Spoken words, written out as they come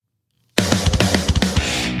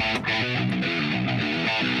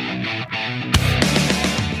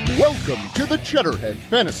Welcome to the Cheddarhead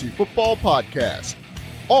Fantasy Football Podcast.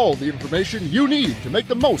 All the information you need to make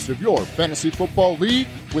the most of your fantasy football league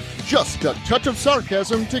with just a touch of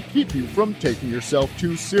sarcasm to keep you from taking yourself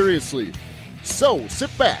too seriously. So sit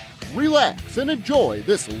back, relax, and enjoy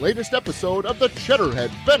this latest episode of the Cheddarhead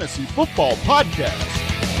Fantasy Football Podcast.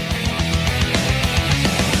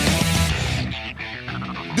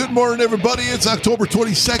 Good morning, everybody. It's October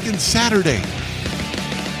 22nd, Saturday.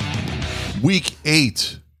 Week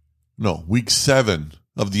 7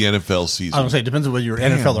 of the NFL season. I was going to say, it depends on whether you're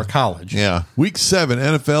NFL or college. Yeah. Week 7,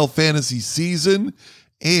 NFL fantasy season.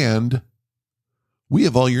 And we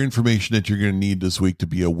have all your information that you're going to need this week to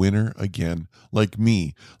be a winner again. Like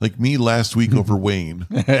me last week over Wayne.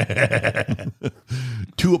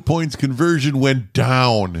 2 points conversion went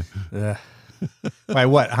down. By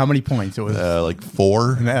what? How many points? It was like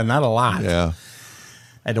 4. not a lot. Yeah.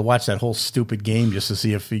 I had to watch that whole stupid game just to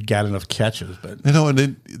see if he got enough catches. But I know, and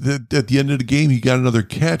then at the end of the game, he got another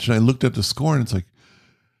catch, and I looked at the score, and it's like,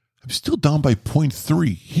 I'm still down by 0.3.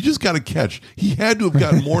 He just got a catch. He had to have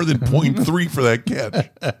gotten more than 0.3 for that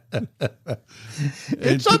catch.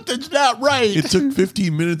 Something's not right. It took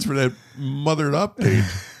 15 minutes for that mothered update.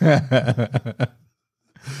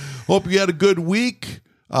 Hope you had a good week.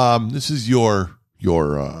 This is your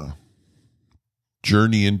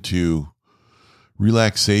journey into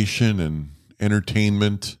relaxation and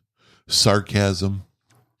entertainment, sarcasm.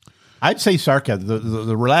 I'd say sarcasm.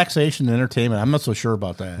 The relaxation and entertainment, I'm not so sure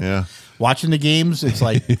about that. Yeah. Watching the games, it's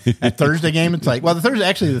like, that Thursday game, it's like, well, the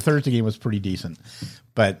Thursday game was pretty decent.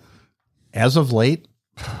 But as of late,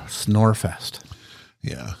 snore fest.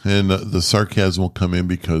 Yeah. And the sarcasm will come in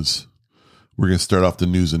because we're going to start off the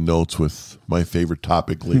news and notes with my favorite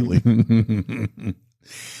topic lately.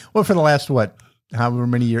 Well, for the last, however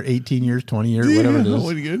many years, 18 years, 20 years, whatever it is.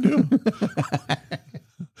 What are you going to do?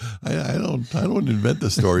 I don't invent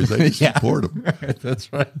the stories. I just report them.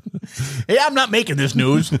 That's right. Hey, I'm not making this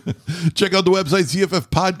news. Check out the website,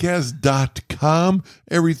 cffpodcast.com.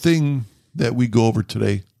 Everything that we go over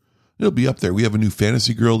today, it'll be up there. We have a new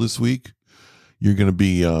fantasy girl this week. You're going to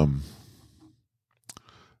be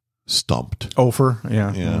stumped. Ofer,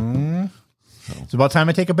 yeah. Yeah. It's about time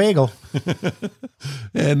I take a bagel.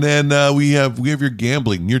 And then we have your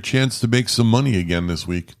gambling, your chance to make some money again this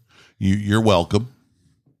week. You're welcome.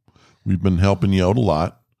 We've been helping you out a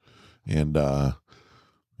lot, and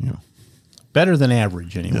better than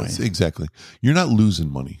average anyway. Yes, exactly. You're not losing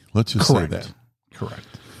money. Let's just say that. Correct.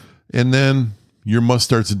 And then your must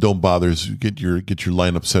starts and don't bothers. Get your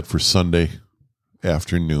lineup set for Sunday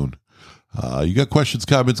afternoon. You got questions,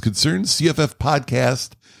 comments, concerns?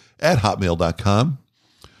 cffpodcast@hotmail.com,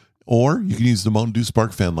 or you can use the Mountain Dew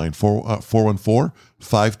Spark fan line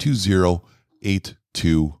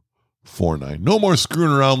 414-520-8249. No more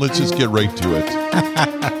screwing around. Let's just get right to it.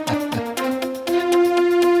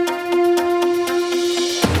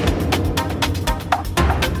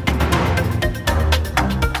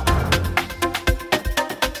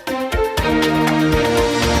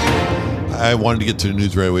 I wanted to get to the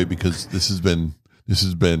news right away because this has been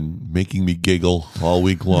making me giggle all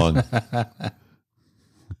week long.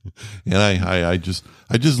 And I just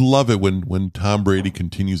love it when Tom Brady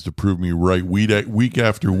continues to prove me right week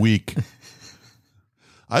after week.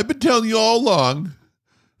 I've been telling you all along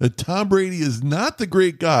that Tom Brady is not the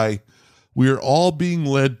great guy we are all being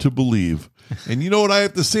led to believe. And you know what I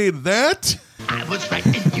have to say to that? I was right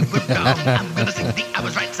and you were wrong. I'm gonna sing the I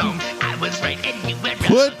was right song. I was right and you were wrong.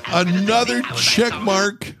 Put another check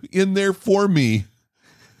mark in there for me.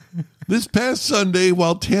 This past Sunday,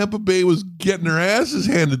 while Tampa Bay was getting their asses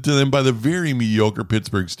handed to them by the very mediocre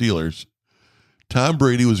Pittsburgh Steelers, Tom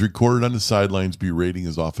Brady was recorded on the sidelines berating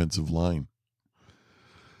his offensive line.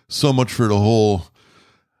 So much for the whole,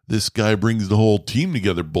 this guy brings the whole team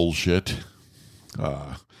together bullshit.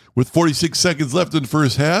 With 46 seconds left in the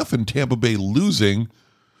first half and Tampa Bay losing,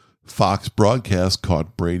 Fox broadcast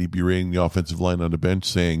caught Brady berating the offensive line on the bench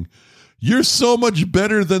saying, "You're so much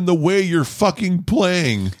better than the way you're fucking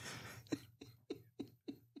playing."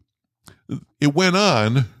 It went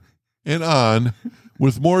on and on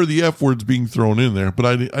with more of the F words being thrown in there, but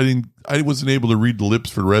I wasn't able to read the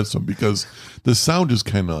lips for the rest of them because the sound just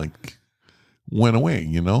kind of like went away,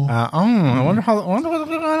 you know? I wonder what's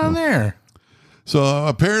going on there. So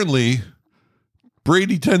apparently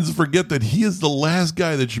Brady tends to forget that he is the last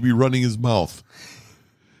guy that should be running his mouth.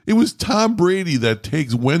 It was Tom Brady that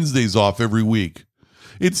takes Wednesdays off every week.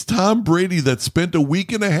 It's Tom Brady that spent a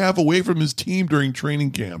week and a half away from his team during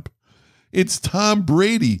training camp. It's Tom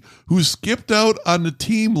Brady who skipped out on the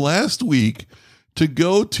team last week to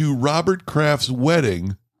go to Robert Kraft's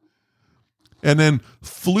wedding and then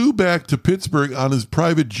flew back to Pittsburgh on his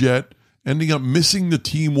private jet ending up missing the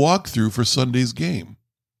team walkthrough for Sunday's game.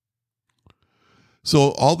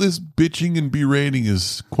 So all this bitching and berating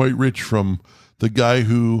is quite rich from the guy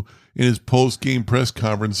who, in his post-game press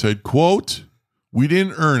conference, said, quote, "We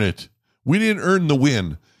didn't earn it. We didn't earn the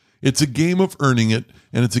win. It's a game of earning it,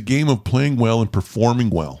 and it's a game of playing well and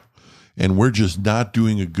performing well. And we're just not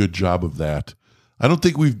doing a good job of that. I don't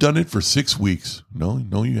think we've done it for 6 weeks." No,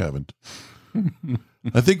 you haven't.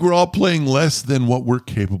 "I think we're all playing less than what we're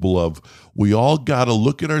capable of. We all got to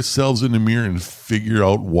look at ourselves in the mirror and figure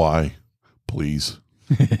out why. Please.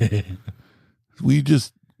 We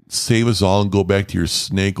just save us all and go back to your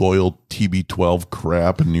snake oil TB12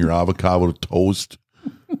 crap and your avocado toast.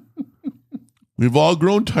 We've all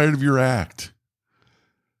grown tired of your act.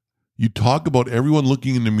 You talk about everyone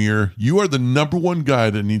looking in the mirror. You are the number one guy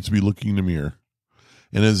that needs to be looking in the mirror.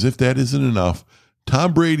 And as if that isn't enough,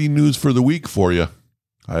 Tom Brady news for the week for you.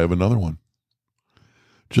 I have another one.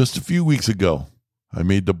 Just a few weeks ago, I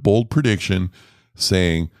made the bold prediction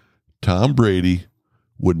saying Tom Brady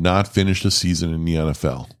would not finish the season in the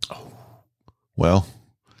NFL. Well,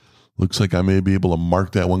 looks like I may be able to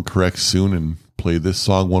mark that one correct soon and play this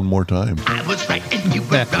song one more time. I was right and you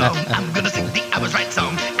were wrong. I'm gonna sing the I was right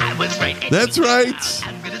song. I was right. That's right.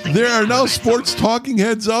 There are now sports talking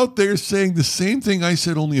heads out there saying the same thing I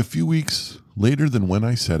said only a few weeks later than when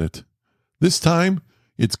I said it. This time,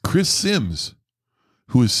 it's Chris Sims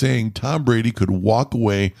who is saying Tom Brady could walk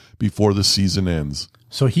away before the season ends.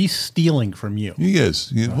 So he's stealing from you. He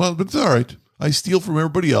is. Well, but it's all right. I steal from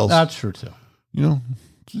everybody else. That's true, too. You know,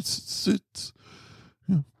 it's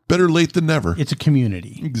better late than never. It's a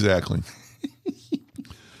community. Exactly.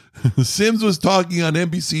 Sims was talking on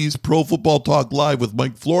NBC's Pro Football Talk Live with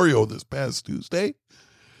Mike Florio this past Tuesday.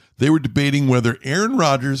 They were debating whether Aaron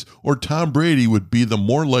Rodgers or Tom Brady would be the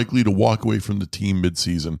more likely to walk away from the team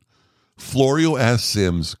midseason. Florio asked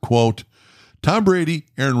Sims, quote, "Tom Brady,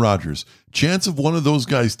 Aaron Rodgers, chance of one of those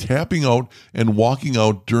guys tapping out and walking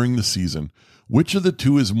out during the season. Which of the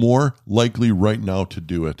two is more likely right now to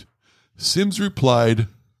do it?" Sims replied,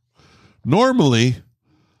 "Normally,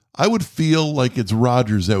 I would feel like it's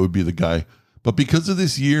Rodgers that would be the guy. But because of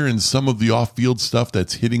this year and some of the off-field stuff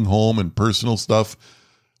that's hitting home and personal stuff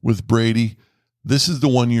with Brady, this is the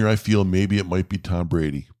one year I feel maybe it might be Tom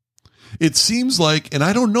Brady. It seems like, and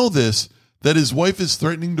I don't know this, that his wife is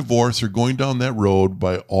threatening divorce or going down that road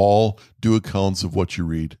by all due accounts of what you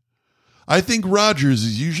read. I think Rodgers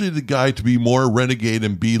is usually the guy to be more renegade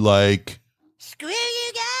and be like, Screw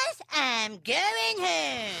you guys, I'm going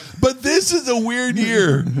home. But this is a weird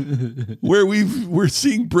year where we're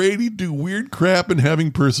seeing Brady do weird crap and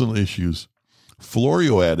having personal issues.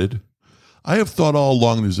 Florio added, "I have thought all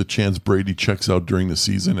along there's a chance Brady checks out during the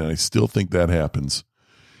season, and I still think that happens.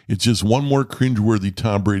 It's just one more cringeworthy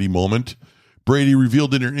Tom Brady moment. Brady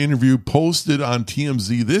revealed in an interview posted on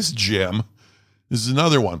TMZ this gem. This is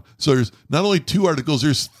another one. So there's not only 2 articles,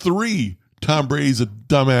 there's 3. Tom Brady's a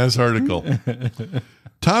dumbass article.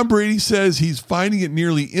 Tom Brady says he's finding it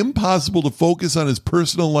nearly impossible to focus on his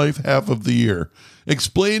personal life half of the year,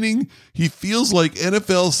 explaining he feels like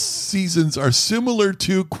NFL seasons are similar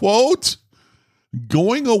to, quote,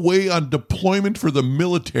 going away on deployment for the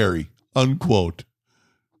military, unquote.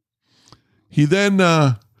 He then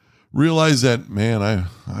realized that, man,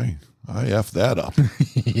 I effed that up.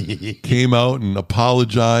 Came out and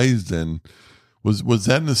apologized, and was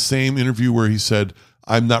that in the same interview where he said,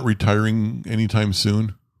 I'm not retiring anytime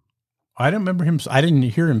soon? I don't remember him. I didn't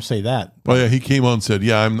hear him say that. Oh yeah, he came out and said,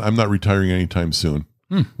 yeah, I'm not retiring anytime soon.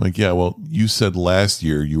 Like, yeah, well, you said last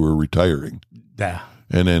year you were retiring. Yeah.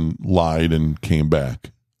 And then lied and came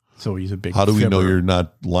back. So he's a big How do we know fibber. you're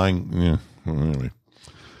not lying? Yeah. Well, anyway.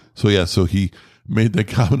 So he made that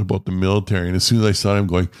comment about the military, and as soon as I saw him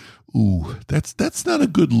going, ooh, that's not a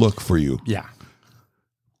good look for you. Yeah.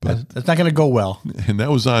 That's not going to go well. And that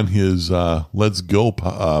was on his Let's Go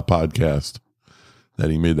podcast that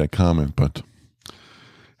he made that comment. But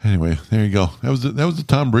anyway, there you go. That was the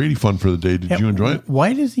Tom Brady fun for the day. Did you enjoy it?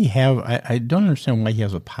 Why does he have? I don't understand why he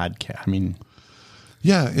has a podcast. I mean,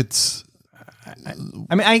 yeah, it's.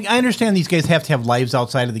 I understand these guys have to have lives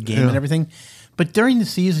outside of the game and everything, but during the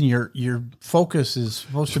season, your focus is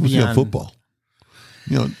supposed to be on football.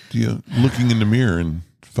 Looking in the mirror and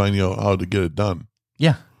finding out how to get it done.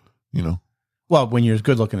 Yeah. Well, when you're as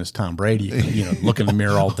good looking as Tom Brady, look in the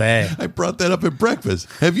mirror all day. I brought that up at breakfast.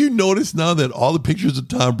 Have you noticed now that all the pictures of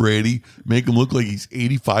Tom Brady make him look like he's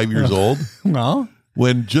 85 years old? Well,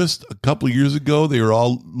 when just a couple of years ago they were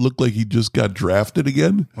all looked like he just got drafted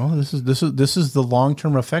again. Well, this is the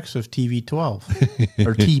long-term effects of TV12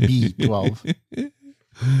 or TB12.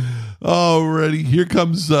 Alrighty, here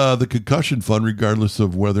comes the concussion fund, regardless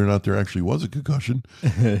of whether or not there actually was a concussion.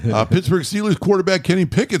 Pittsburgh Steelers quarterback Kenny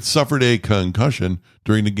Pickett suffered a concussion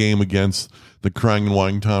during the game against the crying and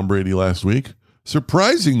whining Tom Brady last week.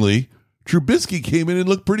 Surprisingly, Trubisky came in and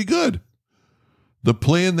looked pretty good. The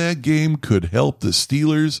play in that game could help the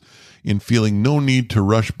Steelers in feeling no need to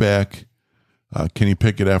rush back Kenny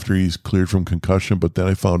Pickett after he's cleared from concussion, but then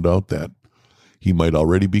I found out that he might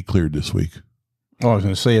already be cleared this week. Oh, I was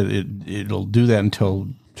going to say it'll do that until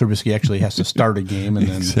Trubisky actually has to start a game, and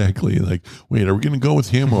then Exactly. Like, wait, are we going to go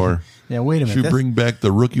with him or yeah, wait a minute. should we bring back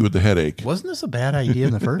the rookie with the headache? Wasn't this a bad idea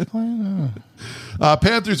in the first place?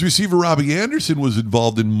 Panthers receiver Robbie Anderson was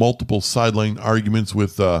involved in multiple sideline arguments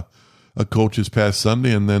with a coach this past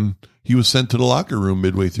Sunday, and then he was sent to the locker room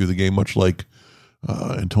midway through the game, much like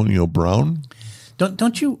Antonio Brown.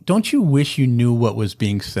 Don't you wish you knew what was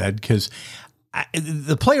being said? Because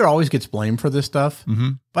the player always gets blamed for this stuff,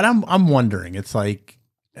 but I'm wondering. It's like,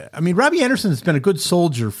 I mean, Robbie Anderson has been a good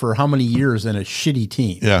soldier for how many years in a shitty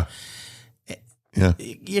team? Yeah.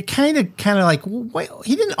 You kind of like, wait,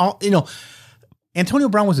 he didn't. Antonio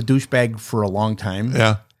Brown was a douchebag for a long time.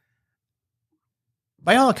 Yeah.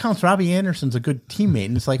 By all accounts, Robbie Anderson's a good teammate,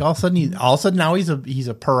 and it's like all of a sudden now he's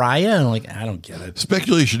a pariah, and I'm like, I don't get it.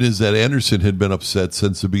 Speculation is that Anderson had been upset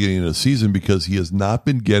since the beginning of the season because he has not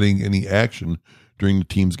been getting any action during the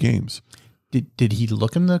team's games. Did he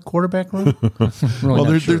look in the quarterback room? Well,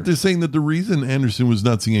 they're saying that the reason Anderson was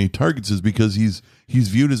not seeing any targets is because he's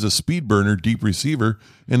viewed as a speed burner, deep receiver,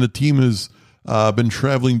 and the team has been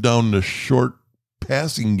traveling down the short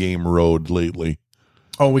passing game road lately.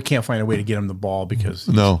 Oh, we can't find a way to get him the ball because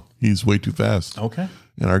he's way too fast. Okay,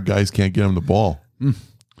 and our guys can't get him the ball.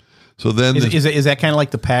 So then, is that kind of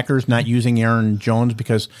like the Packers not using Aaron Jones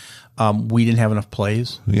because we didn't have enough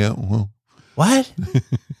plays? Yeah, well, what?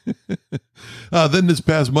 Then this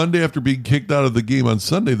past Monday, after being kicked out of the game on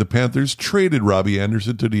Sunday, the Panthers traded Robbie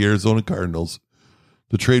Anderson to the Arizona Cardinals.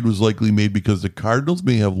 The trade was likely made because the Cardinals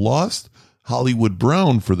may have lost Hollywood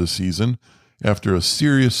Brown for the season after a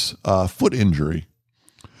serious foot injury.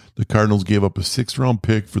 The Cardinals gave up a 6th-round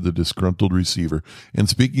pick for the disgruntled receiver. And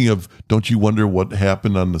speaking of, don't you wonder what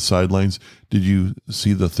happened on the sidelines? Did you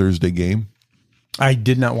see the Thursday game? I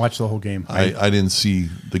did not watch the whole game. I didn't see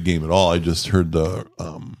the game at all. I just heard the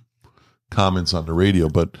comments on the radio.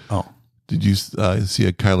 But did you see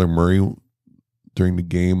a Kyler Murray during the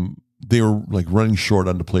game? They were like running short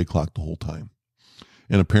on the play clock the whole time.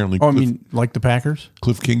 And apparently, like the Packers?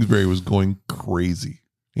 Cliff Kingsbury was going crazy.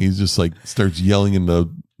 He's just like starts yelling in the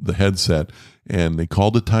headset, and they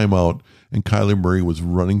called a timeout, and Kyler Murray was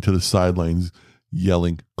running to the sidelines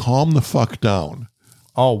yelling, "Calm the fuck down."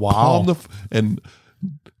 Oh, wow. And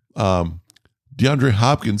DeAndre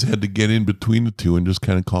Hopkins had to get in between the two and just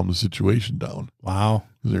kind of calm the situation down. Wow.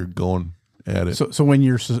 They're going at it. So when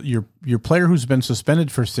your player who's been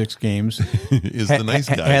suspended for 6 games is the nice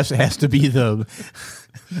guy has to be the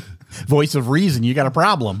voice of reason, you got a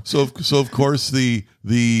problem. So of course the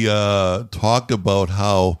talk about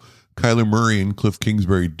how Kyler Murray and Cliff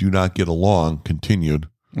Kingsbury do not get along continued.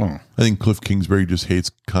 I think Cliff Kingsbury just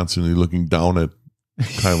hates constantly looking down at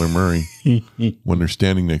Kyler Murray when they're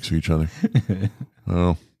standing next to each other.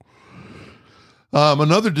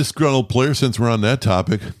 Another disgruntled player, since we're on that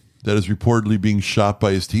topic, that is reportedly being shot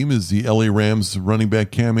by his team is the LA Rams running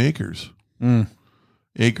back Cam Akers.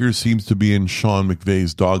 Akers seems to be in Sean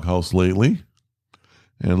McVay's doghouse lately,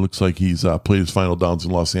 and it looks like he's played his final downs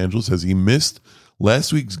in Los Angeles as he missed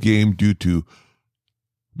last week's game due to,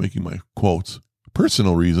 making my quotes,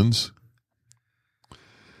 personal reasons.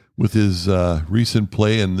 With his recent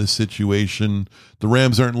play in this situation, the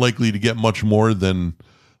Rams aren't likely to get much more than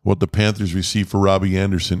what the Panthers receive for Robbie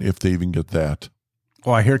Anderson, if they even get that.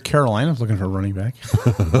 Oh, I hear Carolina's looking for a running back.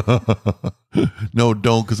 No,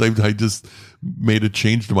 don't, because I just made a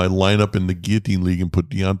change to my lineup in the Guillotine League and put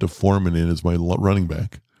Deonta Foreman in as my running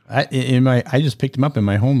back. I just picked him up in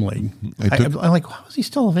my home league. I'm like, how is he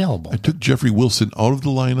still available? I took Jeffrey Wilson out of the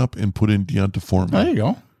lineup and put in Deonta Foreman. There you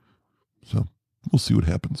go. So we'll see what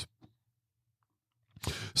happens.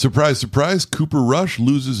 Surprise, surprise, Cooper Rush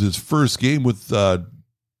loses his first game with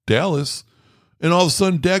Dallas. And all of a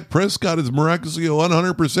sudden, Dak Prescott is miraculously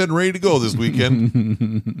 100% ready to go this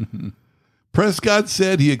weekend. Prescott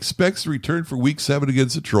said he expects to return for Week 7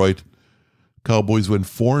 against Detroit. Cowboys went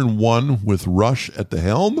 4-1 with Rush at the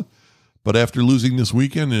helm. But after losing this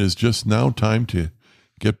weekend, it is just now time to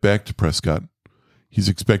get back to Prescott. He's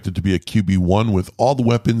expected to be a QB1 with all the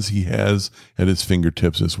weapons he has at his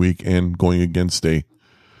fingertips this week and going against a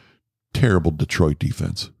terrible Detroit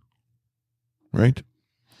defense. Right?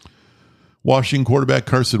 Washington quarterback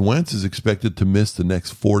Carson Wentz is expected to miss the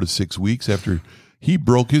next 4 to 6 weeks after he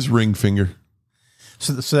broke his ring finger.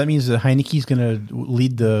 So that means that Heineke's going to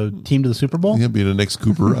lead the team to the Super Bowl? He'll be the next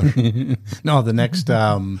Cooper Rush. No, the next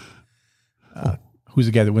who's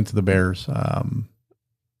the guy that went to the Bears?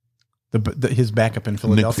 His backup in Nick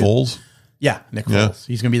Philadelphia. Foles. Yeah, Nick Foles. Yeah.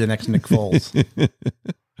 He's going to be the next Nick Foles.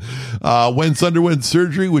 Wentz underwent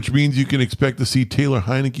surgery, which means you can expect to see Taylor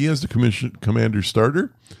Heineke as the commander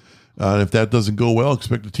starter. And if that doesn't go well,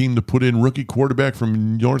 expect the team to put in rookie quarterback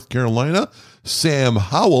from North Carolina, Sam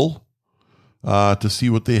Howell, to see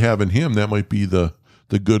what they have in him. That might be the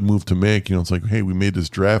good move to make. You know, it's like, hey, we made this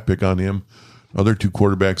draft pick on him. Other two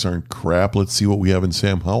quarterbacks aren't crap. Let's see what we have in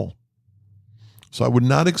Sam Howell. So I would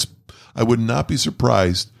not be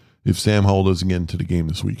surprised if Sam Howell doesn't get into the game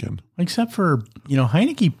this weekend. Except for,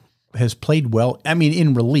 Heineke has played well. I mean,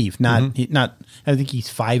 in relief, not. I think he's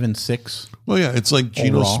 5-6. Well, yeah, it's like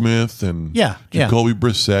Geno overall. Smith and Jacoby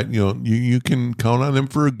Brissett. You can count on them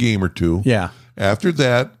for a game or two. Yeah. After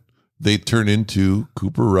that, they turn into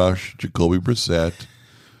Cooper Rush, Jacoby Brissett,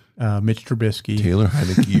 Mitch Trubisky, Taylor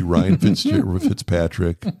Heineke, Ryan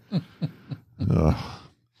Fitzpatrick.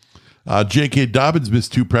 J.K. Dobbins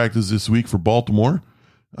missed 2 practices this week for Baltimore.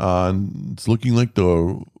 It's looking like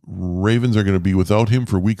the Ravens are going to be without him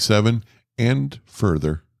for Week 7 and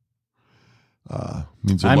further.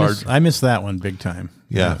 Means I missed that one big time.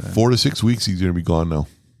 Yeah, 4 to 6 weeks he's going to be gone now.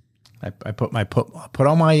 I put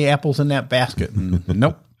all my apples in that basket. And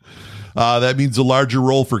nope. That means a larger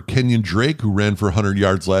role for Kenyon Drake, who ran for 100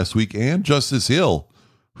 yards last week, and Justice Hill,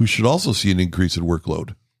 who should also see an increase in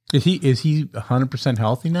workload. Is he 100%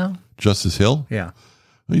 healthy now? Justice Hill? Yeah.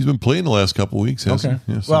 He's been playing the last couple of weeks, hasn't Okay.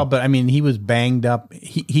 he? Yeah, so- Well, but I mean, he was banged up.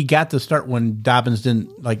 He got to start when Dobbins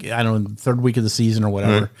didn't, the third week of the season or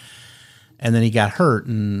whatever. Right. And then he got hurt,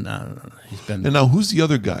 and he's been. And now, who's the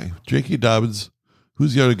other guy? J.K. Dobbins.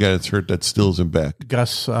 Who's the other guy that's hurt that still isn't back?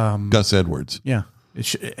 Gus. Gus Edwards. Yeah.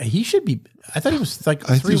 He should be. I thought he was like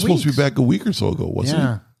 3 I think he was weeks. supposed to be back a week or so ago, wasn't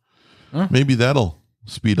Yeah. he? Maybe that'll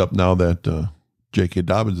speed up now that J.K.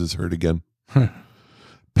 Dobbins is hurt again.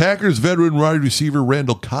 Packers veteran wide receiver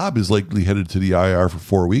Randall Cobb is likely headed to the IR for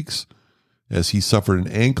 4 weeks as he suffered an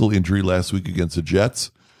ankle injury last week against the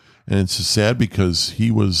Jets. And it's just sad because he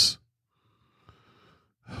was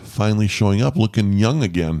finally showing up looking young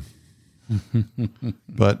again.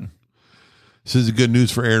 But this is good news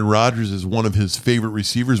for Aaron Rodgers, as one of his favorite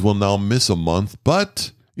receivers will now miss a month.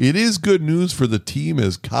 But it is good news for the team,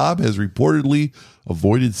 as Cobb has reportedly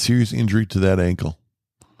avoided serious injury to that ankle.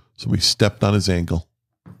 Somebody stepped on his ankle.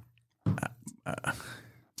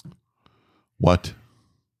 What?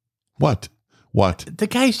 The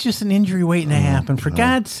guy's just an injury waiting to happen. For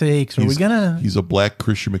God's sakes, are we gonna? He's a black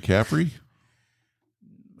Christian McCaffrey.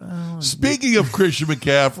 Speaking of Christian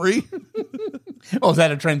McCaffrey. Oh, is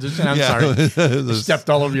that a transition? I'm sorry. I stepped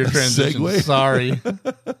all over your transition. Segue. Sorry.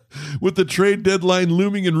 With the trade deadline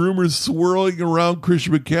looming and rumors swirling around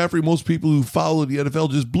Christian McCaffrey, most people who follow the NFL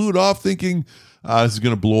just blew it off thinking this is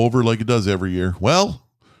going to blow over like it does every year. Well,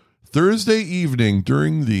 Thursday evening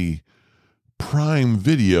during the Prime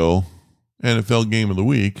Video NFL Game of the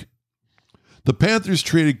Week, the Panthers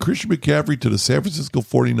traded Christian McCaffrey to the San Francisco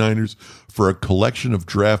 49ers for a collection of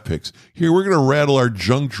draft picks. Here, we're going to rattle our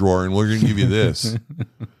junk drawer, and we're going to give you this.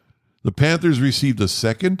 The Panthers received a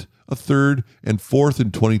second, a third, and fourth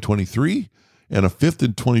in 2023, and a fifth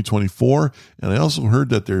in 2024. And I also heard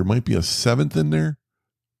that there might be a seventh in there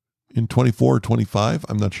in 24 or 25.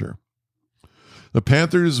 I'm not sure. The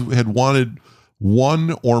Panthers had wanted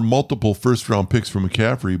one or multiple first-round picks for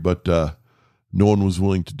McCaffrey, but no one was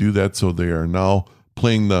willing to do that, so they are now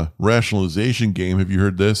playing the rationalization game. Have you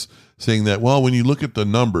heard this? Saying that, well, when you look at the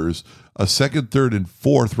numbers, a second, third, and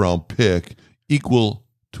fourth round pick equal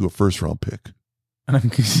to a first round pick.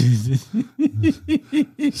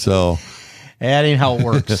 So that ain't how it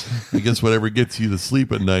works. I guess whatever gets you to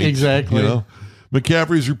sleep at night. Exactly.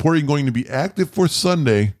 McCaffrey is reporting going to be active for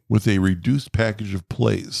Sunday with a reduced package of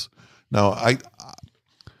plays. Now, I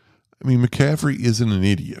mean, McCaffrey isn't an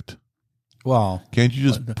idiot. Well, can't you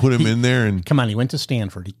just put him in there and come on? He went to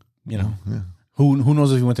Stanford. Who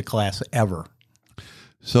knows if he went to class ever?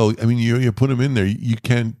 So I mean, you put him in there. You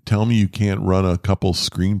can't tell me you can't run a couple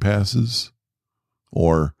screen passes,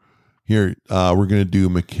 or here we're going to do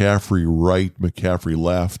McCaffrey right, McCaffrey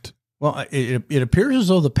left. Well, it appears as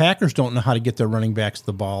though the Packers don't know how to get their running backs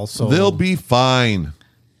the ball, so they'll be fine.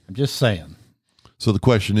 I'm just saying. So the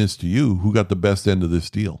question is to you: who got the best end of this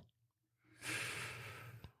deal?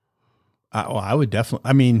 I would definitely.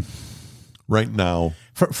 I mean, right now,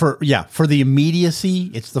 for the immediacy,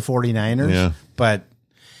 it's the 49ers. Yeah. But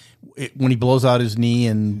when he blows out his knee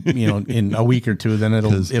and in a week or two, then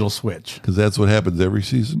it'll switch. Because that's what happens every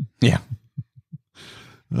season. Yeah.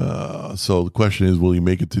 So the question is, will he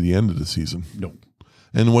make it to the end of the season? No.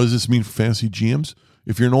 And what does this mean for fantasy GMs?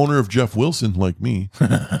 If you're an owner of Jeff Wilson like me,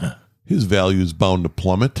 his value is bound to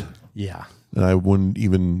plummet. Yeah. And I wouldn't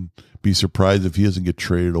even be surprised if he doesn't get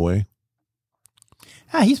traded away.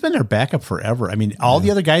 He's been their backup forever. I mean, all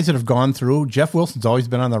the other guys that have gone through, Jeff Wilson's always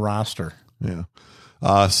been on the roster. Yeah.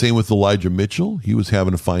 Same with Elijah Mitchell. He was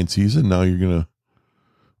having a fine season. Now you're going to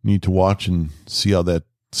need to watch and see how that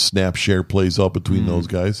snap share plays out between those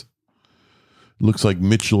guys. Looks like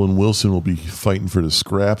Mitchell and Wilson will be fighting for the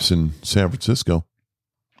scraps in San Francisco.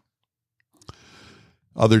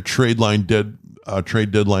 Other trade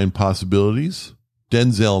deadline possibilities.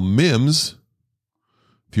 Denzel Mims.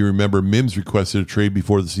 If you remember, Mims requested a trade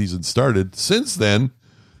before the season started. Since then,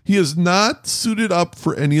 he has not suited up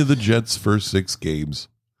for any of the Jets' first 6 games.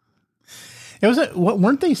 It was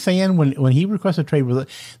weren't they saying when he requested a trade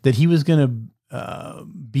that he was going to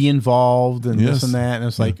be involved and this and that? And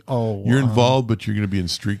it's like, you're involved, but you're going to be in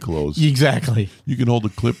street clothes. Exactly. You can hold a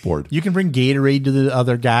clipboard. You can bring Gatorade to the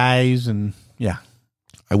other guys, and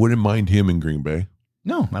I wouldn't mind him in Green Bay.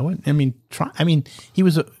 No, I wouldn't. I mean, he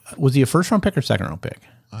was he a first round pick or second round pick?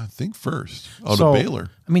 I think first out of Baylor.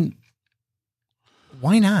 I mean,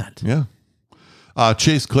 why not? Yeah.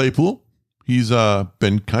 Chase Claypool. He's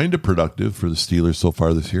been kind of productive for the Steelers so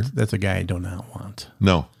far this year. That's a guy I do not want.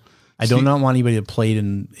 No. I do not want anybody that played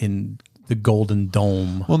in the Golden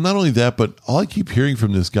Dome. Well, not only that, but all I keep hearing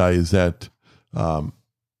from this guy is that,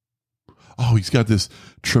 he's got this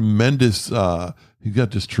tremendous,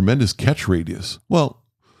 catch radius. Well,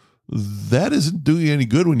 that isn't doing any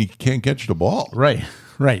good when you can't catch the ball. Right.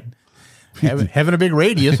 Having a big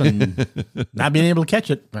radius and not being able to catch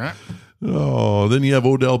it. Oh, then you have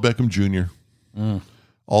Odell Beckham Jr.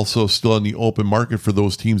 Also still on the open market for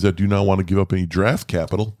those teams that do not want to give up any draft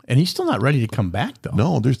capital. And he's still not ready to come back, though.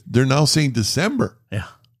 No, they're now saying December. Yeah.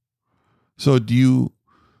 So do you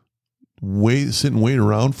sit and wait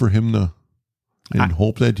around for him to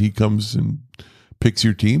hope that he comes and picks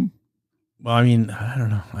your team? Well, I mean, I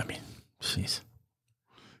don't know. I mean, jeez.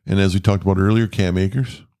 And as we talked about earlier, Cam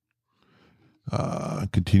Akers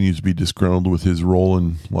continues to be disgruntled with his role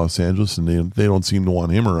in Los Angeles, and they don't seem to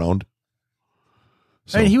want him around.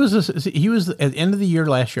 So, I mean, he was at the end of the year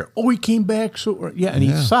last year. Oh, he came back, and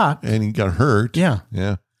he sucked, and he got hurt. Yeah.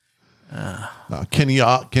 Kenny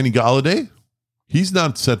Golladay, he's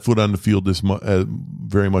not set foot on the field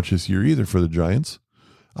very much this year either for the Giants.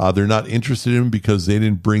 They're not interested in him because they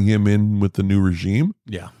didn't bring him in with the new regime.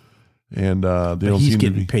 Yeah. And he's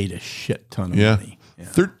getting paid a shit ton of money. Yeah.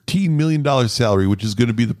 $13 million salary, which is going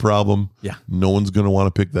to be the problem. Yeah. No one's going to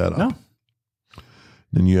want to pick that up. No.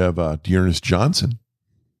 Then you have Dearness Johnson.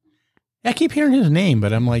 I keep hearing his name,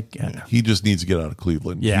 but I'm like... he just needs to get out of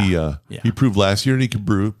Cleveland. Yeah. He proved last year that he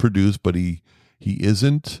could produce, but he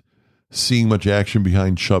isn't seeing much action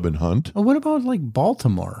behind Chubb and Hunt. Well, what about like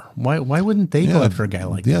Baltimore? Why wouldn't they go after a guy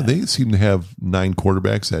like that? Yeah, they seem to have 9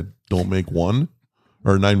 quarterbacks that don't make one,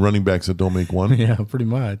 or 9 running backs that don't make one. Yeah, pretty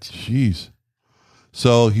much. Jeez.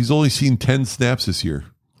 So he's only seen 10 snaps this year,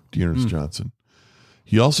 Dearness Johnson.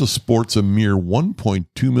 He also sports a mere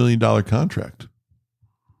 $1.2 million contract.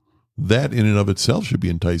 That in and of itself should be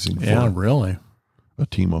enticing for really a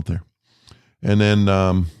team out there. And then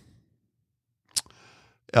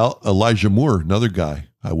Elijah Moore, another guy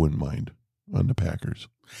I wouldn't mind on the Packers.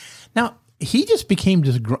 Now, he just became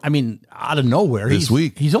out of nowhere. This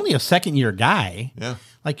week. He's only a second-year guy. Yeah.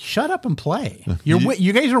 Like, shut up and play.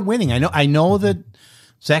 You guys are winning. I know that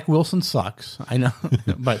Zach Wilson sucks. I know.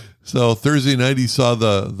 But so Thursday night, he saw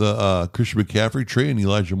the Christian McCaffrey trade, and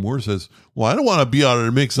Elijah Moore says, well, I don't want to be out of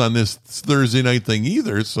the mix on this Thursday night thing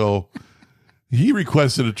either. So he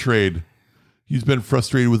requested a trade. He's been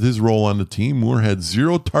frustrated with his role on the team. Moore had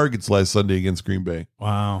 0 targets last Sunday against Green Bay.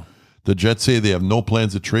 Wow. The Jets say they have no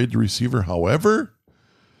plans to trade the receiver. However,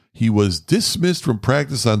 he was dismissed from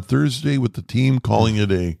practice on Thursday with the team, calling it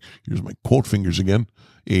here's my quote fingers again,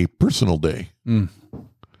 a personal day. So,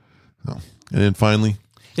 and then finally,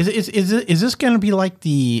 is this going to be like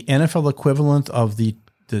the NFL equivalent of the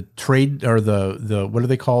trade or the what do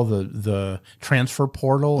they call the transfer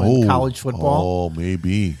portal in college football? Oh,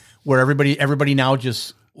 maybe. Where everybody now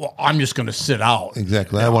I'm just going to sit out.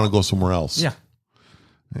 Exactly. I want to go somewhere else. Yeah.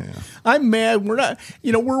 I'm mad. We're not,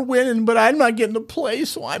 we're winning, but I'm not getting to play,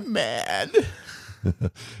 so I'm mad.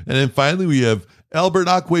 And then finally, we have Albert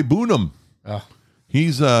Akwe-Bunum. Oh.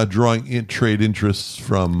 He's drawing trade interests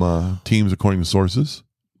from teams, according to sources.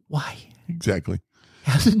 Why? Exactly.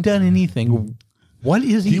 Hasn't done anything. What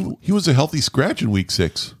is he? He was a healthy scratch in week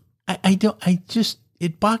 6. I don't.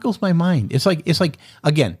 It boggles my mind. It's like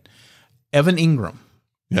again, Evan Ingram.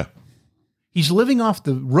 Yeah. He's living off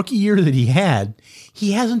the rookie year that he had.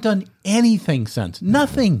 He hasn't done anything since.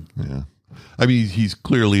 Nothing. Yeah. I mean, he's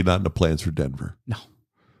clearly not in the plans for Denver. No.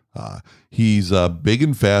 He's big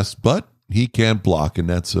and fast, but he can't block, and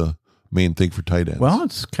that's a main thing for tight ends. Well,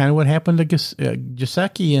 it's kind of what happened to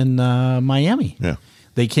Gesicki in Miami. Yeah.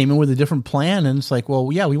 They came in with a different plan, and it's like, well,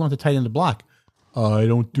 yeah, we want the tight end to block. I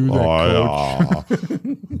don't do that, coach.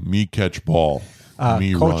 Me catch ball.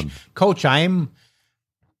 Me coach, run. Coach, I'm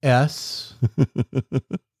S.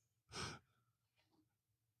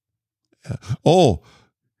 Oh,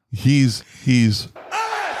 he's.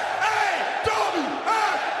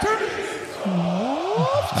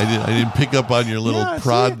 I didn't pick up on your little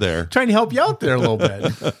prod there. Trying to help you out there a little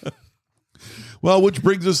bit. Well, which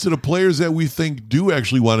brings us to the players that we think do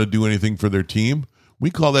actually want to do anything for their team. We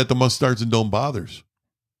call that the must starts and don't bothers.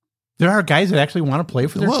 There are guys that actually want to play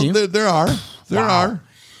for their team. There are. There Wow. are.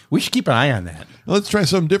 We should keep an eye on that. Let's try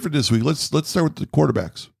something different this week. Let's start with the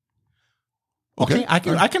quarterbacks. Okay, I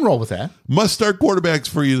can roll with that. Must start quarterbacks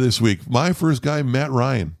for you this week. My first guy, Matt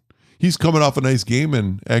Ryan. He's coming off a nice game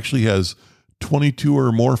and actually has 22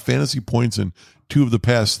 or more fantasy points in 2 of the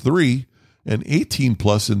past 3 and 18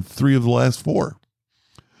 plus in 3 of the last 4.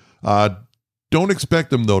 Don't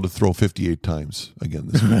expect him, though, to throw 58 times again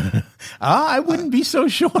this week. I wouldn't be so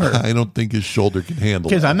sure. I don't think his shoulder can handle it.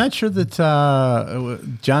 Because I'm not sure that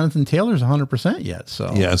Jonathan Taylor's 100% yet.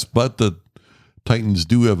 So Yes, but the Titans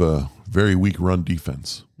do have a very weak run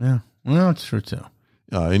defense. yeah, well, it's true too.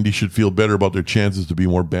 Indy should feel better about their chances to be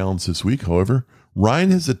more balanced this week. However,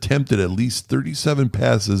 Ryan has attempted at least 37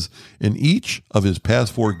 passes in each of his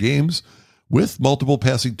past 4 games, with multiple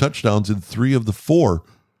passing touchdowns in 3 of the 4,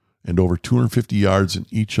 and over 250 yards in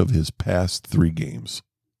each of his past 3 games.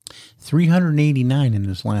 389 in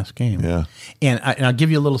his last game. Yeah, and I'll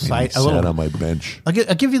give you a little side. sat on my bench. I'll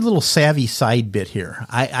give you a little savvy side bit here.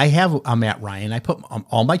 I have a Matt Ryan. I put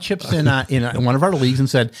all my chips in one of our leagues and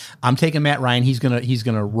said I'm taking Matt Ryan. He's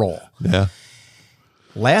gonna roll. Yeah.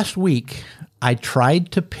 Last week I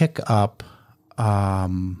tried to pick up.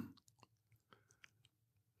 Wasn't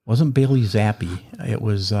Bailey Zappi? It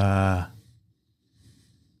was. It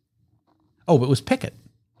was Pickett.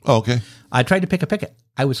 Oh, okay. I tried to pick a Pickett.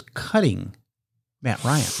 I was cutting Matt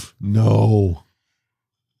Ryan. No.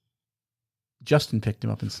 Justin picked him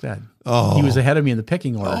up instead. Oh. He was ahead of me in the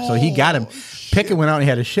picking order, so he got him. Pickett went out and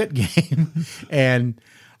had a shit game, and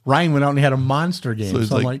Ryan went out and had a monster game.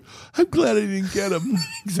 So I'm like, I'm glad I didn't get him.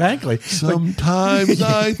 exactly. Sometimes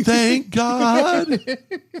I thank God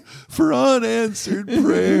for unanswered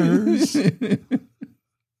prayers.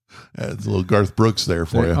 That's a little Garth Brooks there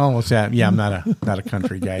for you. Almost that. Yeah, I'm not a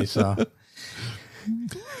country guy, so.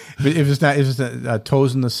 But if it's not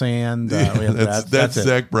toes in the sand, that's it.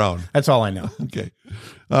 Zach Brown. That's all I know. Okay.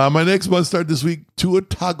 My next must start this week, Tua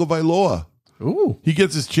Tagovailoa. Ooh. He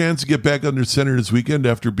gets his chance to get back under center this weekend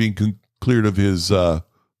after being cleared of his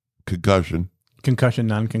concussion. Concussion,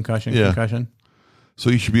 non-concussion, Yeah. concussion.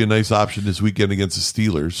 So he should be a nice option this weekend against the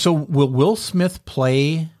Steelers. So will Will Smith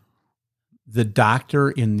play the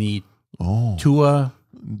doctor in the Tua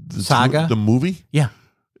saga? The movie? Yeah.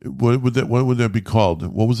 What would that be called?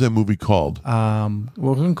 What was that movie called?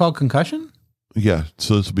 What was it called? Concussion? Yeah.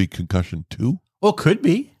 So this would be Concussion 2? Well, could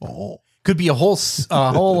be. Oh. Could be a whole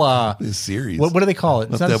This series. What do they call it?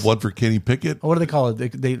 Let's have one for Kenny Pickett. What do they call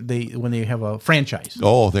it? They when they have a franchise.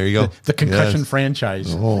 Oh, there you go. The concussion Yes. franchise.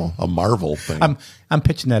 Oh, a Marvel thing. I'm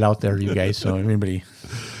pitching that out there to you guys. So anybody.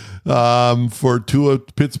 For Tua,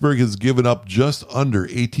 Pittsburgh has given up just under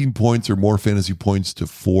 18 points or more fantasy points to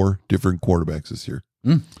 4 different quarterbacks this year.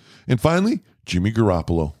 And finally, Jimmy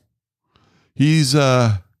Garoppolo. He's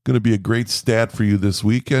going to be a great stat for you this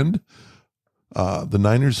weekend. The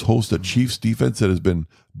Niners host a Chiefs defense that has been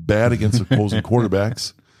bad against opposing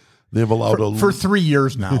quarterbacks. They've allowed for 3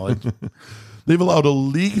 years now. They've allowed a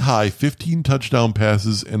league-high 15 touchdown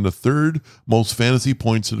passes and the 3rd most fantasy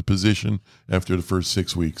points to the position after the first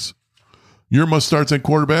 6 weeks. Your must-starts at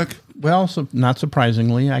quarterback? Well, so not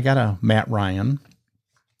surprisingly, I got a Matt Ryan.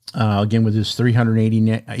 Again, with his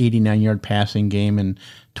 389-yard passing game and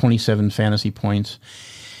 27 fantasy points.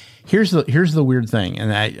 Here's the weird thing,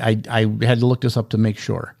 and I had to look this up to make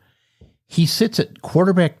sure. He sits at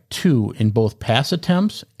quarterback 2 in both pass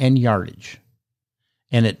attempts and yardage,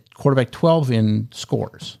 and at quarterback 12 in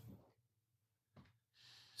scores.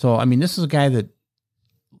 So, I mean, this is a guy that,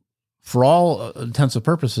 for all intents and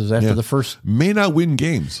purposes, after the first... May not win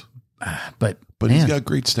games, but man, he's got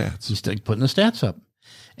great stats. He's putting the stats up.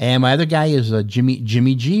 And my other guy is Jimmy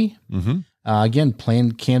G. Mm-hmm. Again,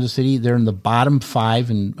 playing Kansas City, they're in the bottom 5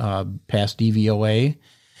 in past DVOA.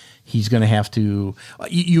 He's going to have to.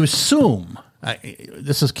 You assume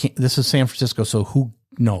this is San Francisco, so who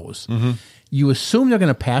knows? Mm-hmm. You assume they're going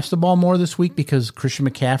to pass the ball more this week because Christian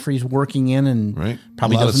McCaffrey's working in and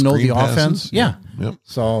probably doesn't know the offense. Yeah. Yep.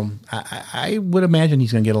 So I would imagine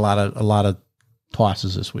he's going to get a lot of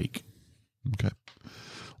tosses this week. Okay.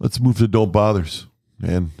 Let's move to Don't Bothers.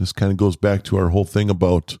 And this kind of goes back to our whole thing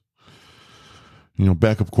about,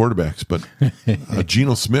 backup quarterbacks. But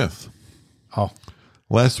Geno Smith. Oh.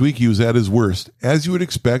 Last week he was at his worst, as you would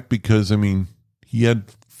expect, because, he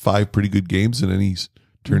had 5 pretty good games and then he's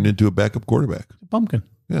turned into a backup quarterback. Pumpkin.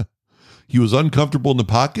 Yeah. He was uncomfortable in the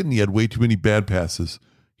pocket and he had way too many bad passes.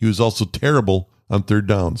 He was also terrible on third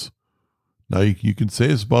downs. Now, you can say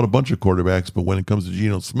it's about a bunch of quarterbacks, but when it comes to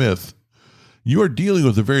Geno Smith, you are dealing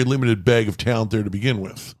with a very limited bag of talent there to begin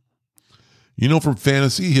with. You know from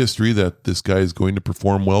fantasy history that this guy is going to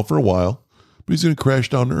perform well for a while, but he's going to crash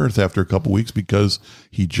down to earth after a couple weeks because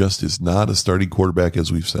he just is not a starting quarterback,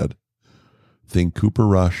 as we've said. Think Cooper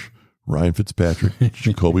Rush, Ryan Fitzpatrick,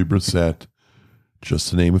 Jacoby Brissett, just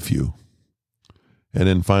to name a few. And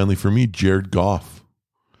then finally for me, Jared Goff.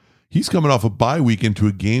 He's coming off a bye week into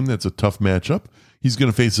a game that's a tough matchup. He's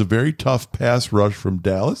going to face a very tough pass rush from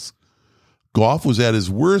Dallas. Goff was at his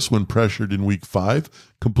worst when pressured in week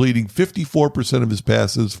 5, completing 54% of his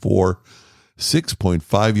passes for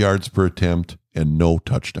 6.5 yards per attempt and no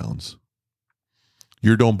touchdowns.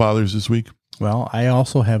 Your Don't Bothers this week? Well, I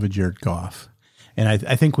also have a Jared Goff. And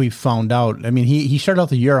I think we found out, he started out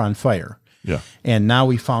the year on fire. Yeah. And now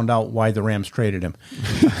we found out why the Rams traded him.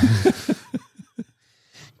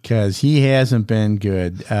 Because he hasn't been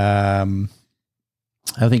good. I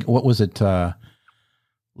think, what was it? Did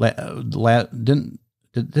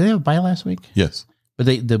they have a bye last week? Yes. But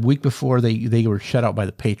the week before, they were shut out by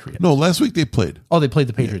the Patriots. No, last week they played. Oh, they played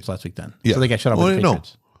the Patriots last week then. Yeah. So they got shut out by the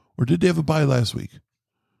Patriots. Or did they have a bye last week?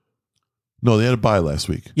 No, they had a bye last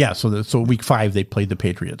week. Yeah, so week 5 they played the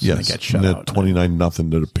Patriots. Yes, and they got shut out. 29-0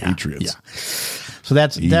 to the Patriots. Yeah. So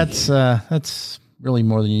that's really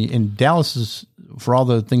more than you. And Dallas is, for all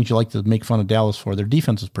the things you like to make fun of Dallas for, their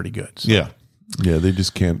defense is pretty good. So. Yeah, they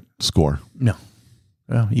just can't score. No,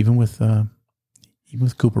 well, even with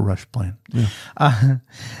Cooper Rush playing. Yeah.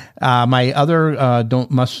 My other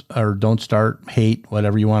don't start, hate,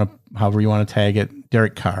 however you want to tag it,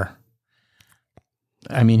 Derek Carr.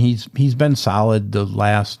 He's been solid the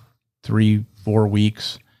last 3-4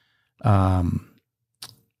 weeks.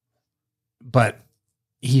 But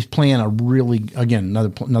he's playing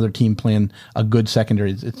another team playing a good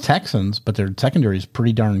secondary. It's Texans, but their secondary is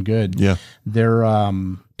pretty darn good. Yeah. They're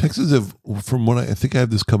Texans have, from what I think I have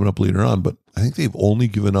this coming up later on, but I think they've only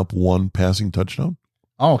given up 1 passing touchdown.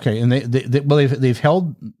 Oh, okay. And they've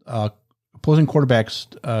held opposing quarterbacks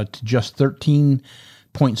to just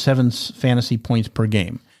 13.7 fantasy points per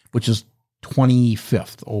game, which is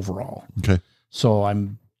 25th overall. Okay. So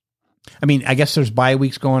I guess there's bye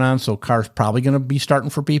weeks going on, so Carr's probably going to be starting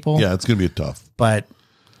for people. Yeah, it's going to be tough. But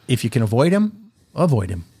if you can avoid him, avoid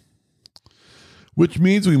him. Which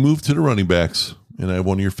means we move to the running backs, and I have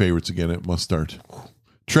one of your favorites again at must start.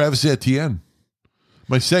 Travis Etienne.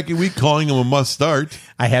 My second week calling him a must start.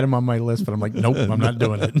 I had him on my list, but I'm like, nope, I'm not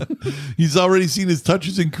doing it. He's already seen his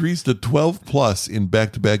touches increase to 12 plus in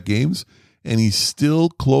back-to-back games, and he's still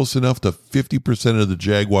close enough to 50% of the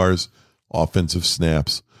Jaguars' offensive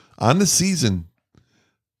snaps. On the season,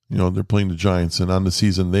 they're playing the Giants, and on the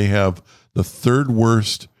season, they have the 3rd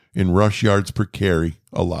worst in rush yards per carry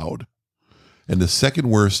allowed, and the 2nd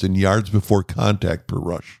worst in yards before contact per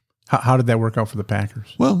rush. How did that work out for the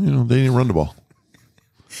Packers? Well, they didn't run the ball.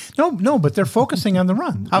 No, but they're focusing on the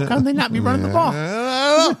run. How can they not be running the ball?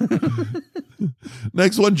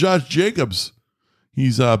 Next one, Josh Jacobs.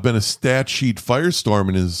 He's been a stat sheet firestorm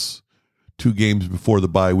in his 2 games before the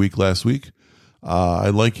bye week last week. I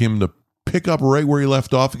like him to pick up right where he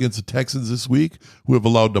left off against the Texans this week, who have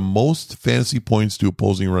allowed the most fantasy points to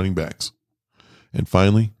opposing running backs. And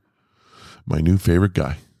finally, my new favorite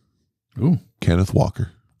guy, Kenneth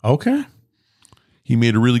Walker. Okay. He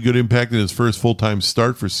made a really good impact in his first full-time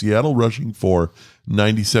start for Seattle, rushing for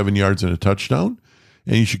 97 yards and a touchdown.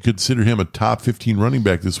 And you should consider him a top 15 running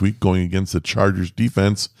back this week, going against the Chargers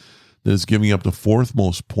defense that is giving up the 4th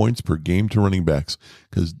most points per game to running backs.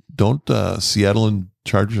 Because don't Seattle and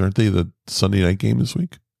Chargers, aren't they the Sunday night game this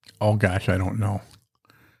week? Oh, gosh, I don't know.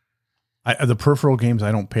 The peripheral games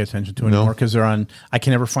I don't pay attention to anymore because they're on. I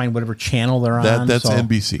can never find whatever channel they're on. That's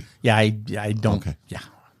NBC. Yeah, I don't. Okay. Yeah.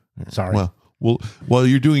 Sorry. Well, Well, while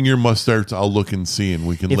you're doing your must starts, I'll look and see, and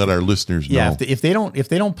we can let our listeners know. Yeah, if they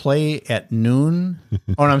don't play at noon,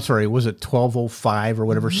 or I'm sorry, was it 12:05 or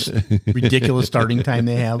whatever ridiculous starting time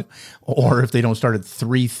they have, or if they don't start at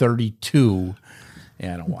 3:32,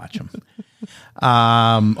 yeah, I don't watch them.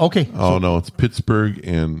 Okay. Oh no, it's Pittsburgh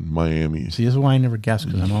and Miami. See, this is why I never guess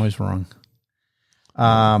because I'm always wrong.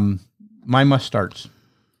 My must starts,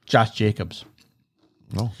 Josh Jacobs.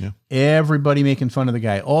 Oh yeah. Everybody making fun of the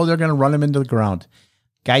guy. Oh, they're going to run him into the ground.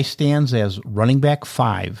 Guy stands as running back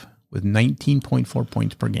 5 with 19.4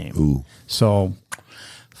 points per game. Ooh. So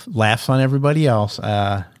laughs on everybody else.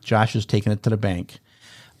 Josh is taking it to the bank.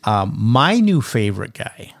 My new favorite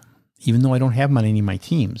guy, even though I don't have him on any of my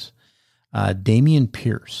teams, Damian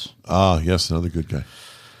Pierce. Ah, yes, another good guy.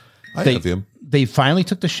 I have him. They finally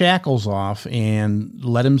took the shackles off and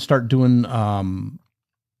let him start doing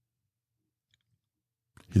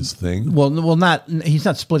his thing. Well, he's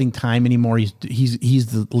not splitting time anymore. He's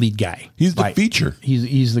the lead guy. He's the feature.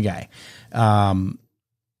 He's the guy. I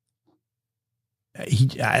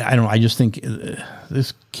don't know. I just think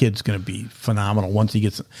this kid's going to be phenomenal once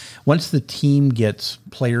the team gets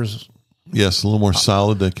players. Yes, a little more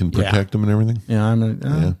solid that can protect him and everything. Yeah,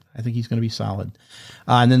 I think he's going to be solid.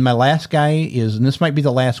 And then my last guy is, and this might be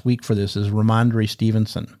the last week for this, is Ramondre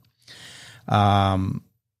Stevenson.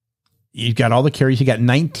 He got all the carries. He got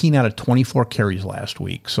 19 out of 24 carries last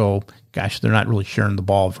week. So, gosh, they're not really sharing the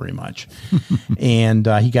ball very much. And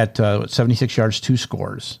he got 76 yards, 2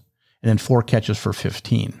 scores, and then 4 catches for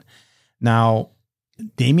 15. Now,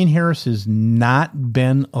 Damian Harris has not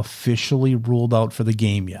been officially ruled out for the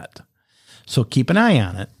game yet. So keep an eye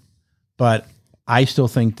on it. But I still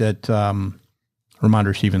think that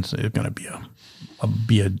Ramondre Stevenson is going to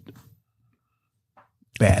be a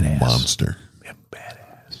badass. Monster.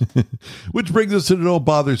 Which brings us to the no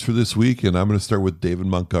bothers for this week, and I'm going to start with David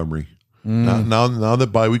Montgomery. Now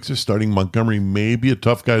that bye weeks are starting, Montgomery may be a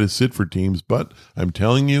tough guy to sit for teams, but I'm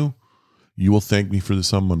telling you, you will thank me for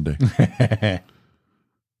this on Monday.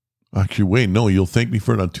 Actually, wait, no, you'll thank me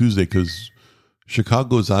for it on Tuesday because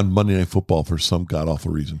Chicago is on Monday Night Football for some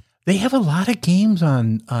god-awful reason. They have a lot of games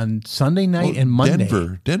on Sunday night and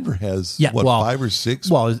Monday. Denver has, 5 or 6?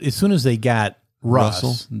 Well, as soon as they got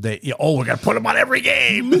Russ, we got to put him on every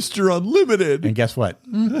game. Mr. Unlimited. And guess what?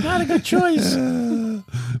 Not a good choice.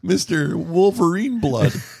 Mr. Wolverine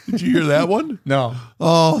Blood. Did you hear that one? No.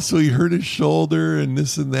 Oh, so he hurt his shoulder and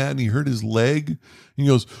this and that, and he hurt his leg. He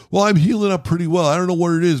goes, well, I'm healing up pretty well. I don't know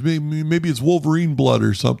what it is. Maybe it's Wolverine blood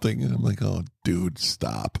or something. And I'm like, oh, dude,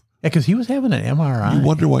 stop. Yeah, because he was having an MRI. You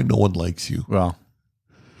wonder why no one likes you. Well.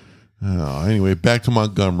 Anyway, back to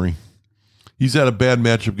Montgomery. He's had a bad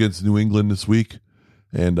matchup against New England this week,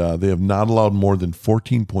 and they have not allowed more than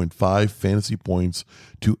 14.5 fantasy points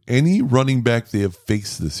to any running back they have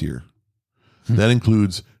faced this year. That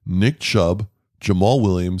includes Nick Chubb, Jamal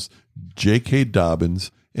Williams, J.K.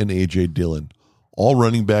 Dobbins, and A.J. Dillon, all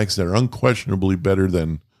running backs that are unquestionably better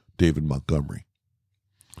than David Montgomery.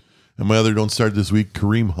 And my other don't start this week,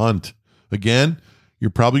 Kareem Hunt. Again,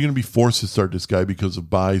 you're probably going to be forced to start this guy because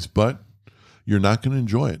of buys, but you're not going to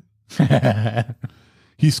enjoy it.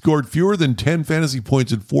 He scored fewer than 10 fantasy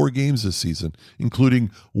points in 4 games this season,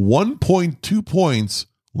 including 1.2 points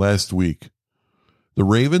last week. The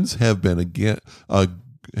Ravens have been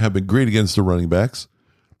great against the running backs,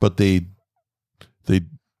 but they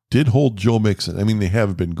did hold Joe Mixon. I mean, they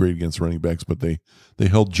haven't been great against running backs, but they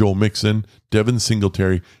held Joe Mixon, Devin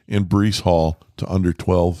Singletary, and Breece Hall to under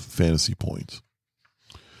 12 fantasy points.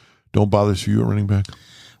 Don't bother you at running back?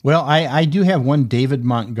 Well, I do have one David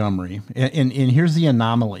Montgomery, and here's the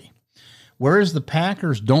anomaly. Whereas the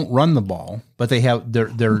Packers don't run the ball, but they have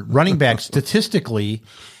their running backs statistically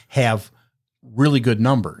have really good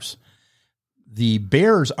numbers. The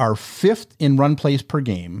Bears are 5th in run plays per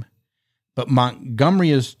game, but Montgomery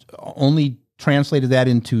has only translated that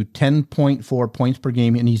into 10.4 points per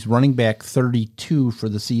game, and he's running back 32 for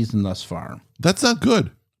the season thus far. That's not good.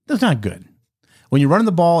 That's not good. When you're running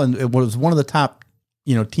the ball, and it was one of the top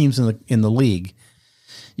teams in the league,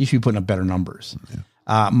 you should be putting up better numbers.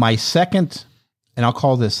 Yeah. My second, and I'll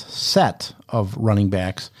call this set of running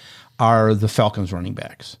backs, are the Falcons running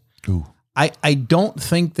backs. Ooh. I don't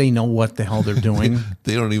think they know what the hell they're doing.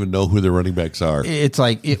 They don't even know who their running backs are. It's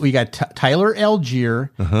like we got Tyler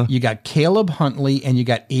Algier, you got Caleb Huntley, and you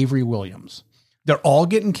got Avery Williams. They're all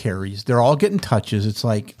getting carries. They're all getting touches. It's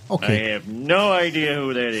like, okay. I have no idea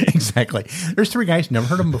who that is. Exactly. There's 3 guys, never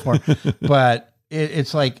heard of them before. But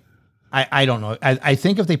it's like, I don't know. I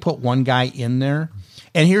think if they put one guy in there,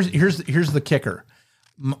 and here's the kicker.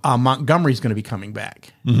 Montgomery's going to be coming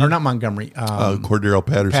back. Or not Montgomery. Cordero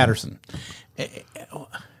Patterson.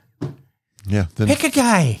 Yeah. Then Pick a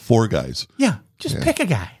guy. 4 guys. Yeah, just pick a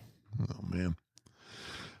guy. Oh, man.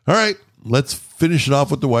 All right. Let's finish it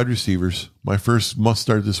off with the wide receivers. My first must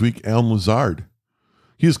start this week, Allen Lazard.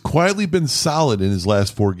 He has quietly been solid in his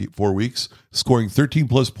last 4 weeks, scoring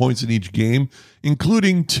 13-plus points in each game,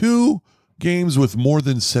 including 2 games with more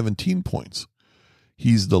than 17 points.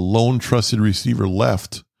 He's the lone trusted receiver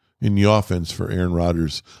left in the offense for Aaron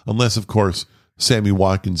Rodgers, unless, of course, Sammy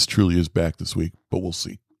Watkins truly is back this week, but we'll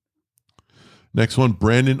see. Next one,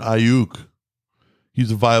 Brandon Ayuk.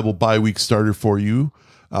 He's a viable bye-week starter for you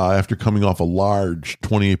after coming off a large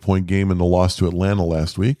 28-point game in the loss to Atlanta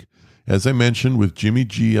last week. As I mentioned, with Jimmy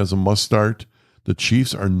G as a must-start, the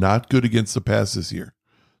Chiefs are not good against the pass this year.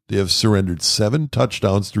 They have surrendered 7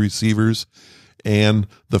 touchdowns to receivers and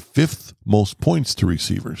the 5th most points to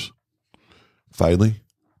receivers. Finally,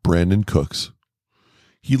 Brandon Cooks.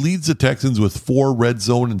 He leads the Texans with 4 red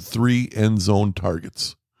zone and 3 end zone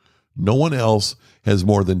targets. No one else has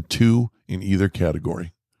more than 2 in either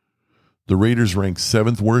category. The Raiders rank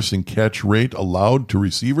 7th worst in catch rate allowed to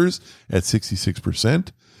receivers at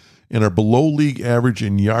 66%. And are below league average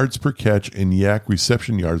in yards per catch and yak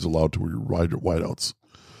reception yards allowed to wideouts.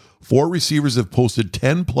 4 receivers have posted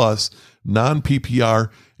 10-plus non-PPR,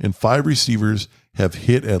 and 5 receivers have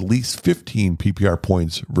hit at least 15 PPR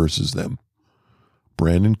points versus them.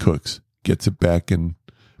 Brandon Cooks gets it back in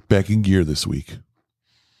gear this week.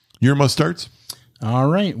 Your must-starts? All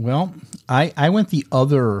right. Well, I went the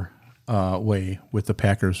other way with the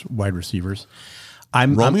Packers wide receivers.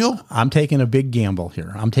 I'm taking a big gamble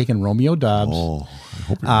here. I'm taking Romeo Doubs. Oh, I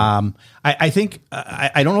hope you're right. I think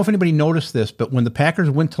I don't know if anybody noticed this, but when the Packers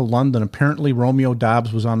went to London, apparently Romeo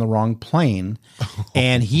Doubs was on the wrong plane,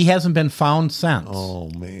 and he hasn't been found since. Oh,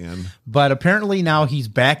 man. But apparently now he's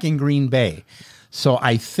back in Green Bay. So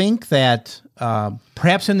I think that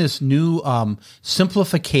perhaps in this new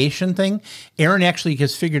simplification thing, Aaron actually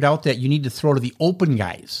has figured out that you need to throw to the open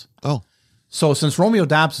guys. Oh. So since Romeo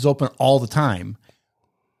Doubs is open all the time,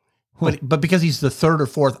 but because he's the 3rd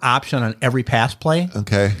or 4th option on every pass play.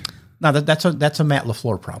 Okay. Now that's a Matt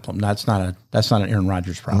LaFleur problem. That's not an Aaron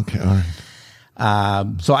Rodgers problem. Okay. All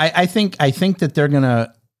right. So I think that they're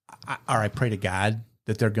gonna, or I pray to God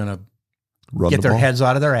that they're gonna get their heads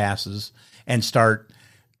out of their asses and start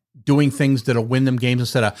doing things that'll win them games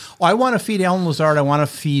instead of, I want to feed Allen Lazard, I want to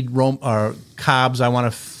feed Cobbs, I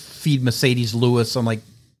want to feed Mercedes Lewis. I'm like,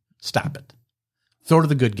 stop it. Throw to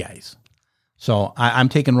the good guys. So I'm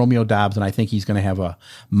taking Romeo Doubs, and I think he's going to have a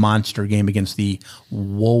monster game against the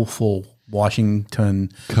woeful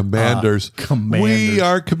Washington Commanders. We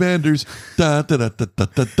are Commanders. Dun, dun, dun, dun,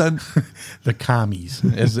 dun, dun. The commies,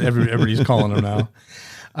 as everybody's calling them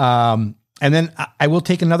now. And then I will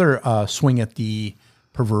take another swing at the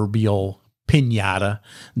proverbial pinata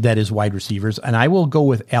that is wide receivers, and I will go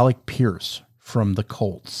with Alec Pierce from the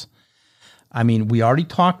Colts. I mean, we already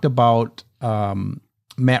talked about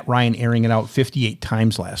Matt Ryan airing it out 58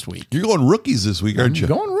 times last week. You're going rookies this week, aren't you?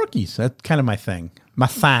 I'm going rookies. That's kind of my thing. My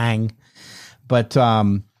thing. But,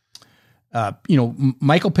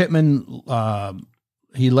 Michael Pittman,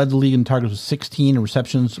 he led the league in targets with 16 and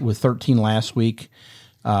receptions with 13 last week.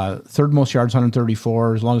 3rd most yards,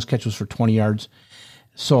 134. His longest catch was for 20 yards.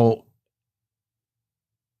 So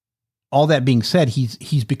all that being said,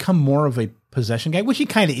 he's become more of a possession guy, which he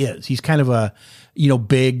kind of is. He's kind of a,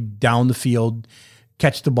 big down the field,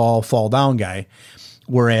 catch the ball, fall down guy.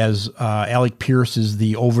 Whereas Alec Pierce is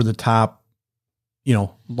the over the top,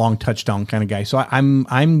 long touchdown kind of guy. So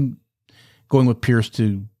I'm going with Pierce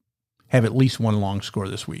to have at least one long score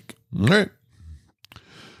this week. All right.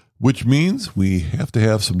 Which means we have to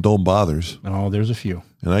have some don't bothers. Oh, there's a few.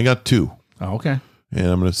 And I got 2. Oh, okay. And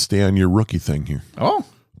I'm going to stay on your rookie thing here. Oh.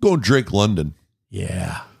 Going Drake London.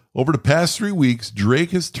 Yeah. Over the past 3 weeks,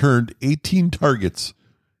 Drake has turned 18 targets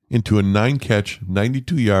into a 9-catch,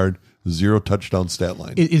 92-yard, 0-touchdown stat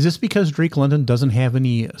line. Is this because Drake London doesn't have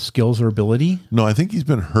any skills or ability? No, I think he's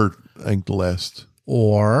been hurt, the last.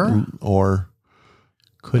 Or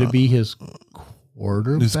could it be his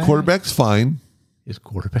quarterback? His quarterback's fine. His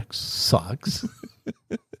quarterback sucks.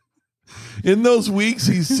 In those weeks,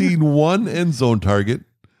 he's seen 1 end zone target,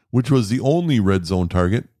 which was the only red zone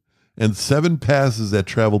target, and 7 passes that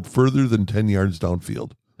traveled further than 10 yards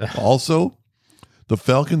downfield. Also, the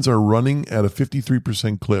Falcons are running at a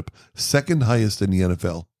 53% clip, 2nd highest in the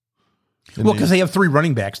NFL. Well, because they have 3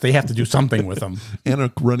 running backs. They have to do something with them. And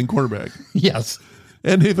a running quarterback. Yes.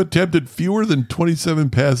 And they've attempted fewer than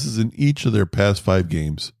 27 passes in each of their past 5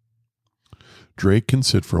 games. Drake can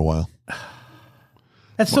sit for a while.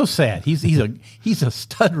 That's so sad. He's a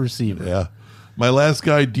stud receiver. Yeah. My last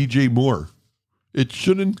guy, DJ Moore. It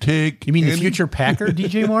shouldn't take. You mean the future Packer,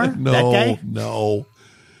 DJ Moore? No, that guy? no.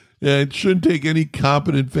 Yeah, it shouldn't take any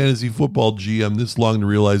competent fantasy football GM this long to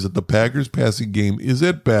realize that the Packers' passing game is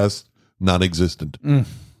at best non-existent.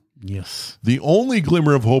 Yes. The only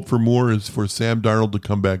glimmer of hope for Moore is for Sam Darnold to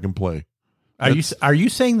come back and play. Are you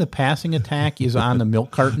saying the passing attack is on the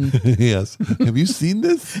milk carton? Yes. Have you seen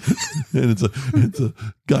this? And it's a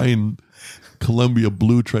guy in Columbia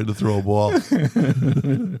blue trying to throw a ball.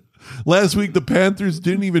 Last week, the Panthers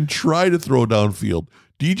didn't even try to throw downfield.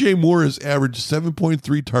 DJ Moore has averaged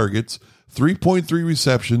 7.3 targets, 3.3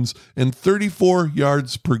 receptions, and 34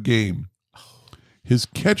 yards per game. His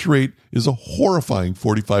catch rate is a horrifying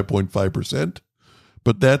 45.5%,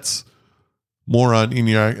 but that's more on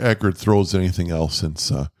inaccurate throws than anything else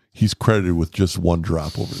since he's credited with just one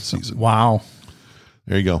drop over the season. Wow.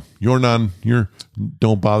 There you go. Your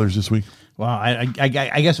don't bothers this week. Wow. I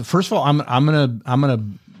guess first of all, I'm gonna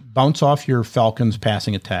bounce off your Falcons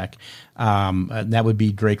passing attack. That would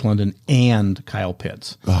be Drake London and Kyle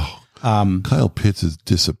Pitts. Oh, Kyle Pitts has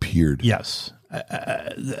disappeared. Yes.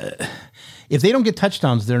 If they don't get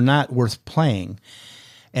touchdowns, they're not worth playing.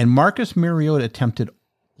 And Marcus Mariota attempted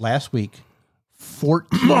last week 14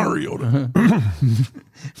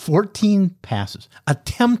 passes.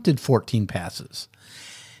 Attempted 14 passes.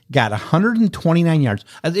 Got 129 yards.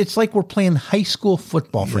 It's like we're playing high school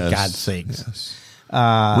football, for God's sakes. Yes.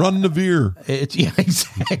 Run the veer. Yeah,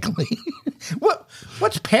 exactly.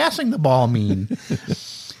 What's passing the ball mean?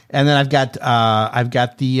 And then I've got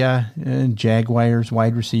the Jaguars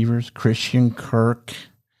wide receivers, Christian Kirk,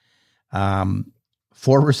 4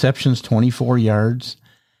 receptions, 24 yards,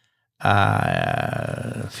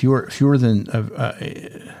 fewer than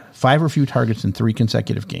 5 or few targets in 3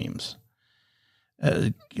 consecutive games.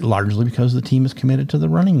 Largely because the team is committed to the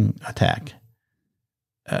running attack.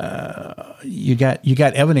 You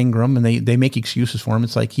got Evan Ingram, and they make excuses for him.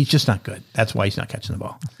 It's like he's just not good. That's why he's not catching the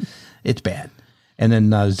ball. It's bad. And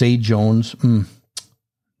then Zay Jones, another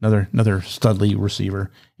studly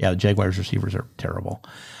receiver. Yeah, the Jaguars receivers are terrible.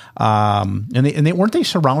 And they weren't they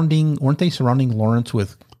surrounding Lawrence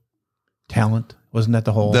with talent? Wasn't that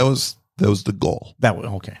the whole? That was the goal. That was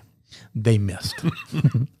okay. They missed.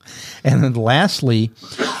 And then lastly,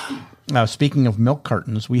 speaking of milk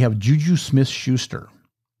cartons, we have Juju Smith-Schuster.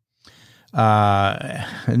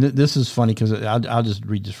 And this is funny because I'll just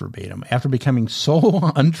read this verbatim. After becoming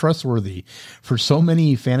so untrustworthy for so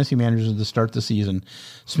many fantasy managers to start the season,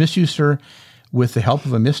 Smith-Schuster, with the help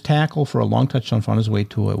of a missed tackle for a long touchdown, found his way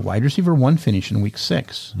to a wide receiver 1 finish in week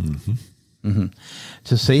 6. Mm-hmm. Mm-hmm.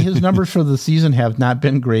 To say his numbers for the season have not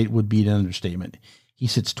been great would be an understatement. He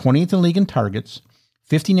sits 20th in the league in targets,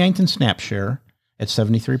 59th in snap share at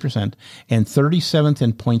 73%, and 37th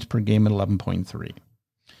in points per game at 11.3.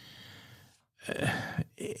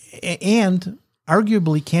 And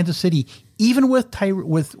arguably, Kansas City, even without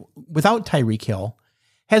Tyreek Hill,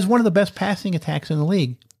 has one of the best passing attacks in the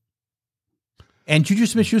league. And Juju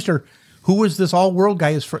Smith-Schuster, who was this all-world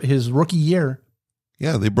guy his rookie year.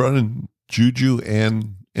 Yeah, they brought in Juju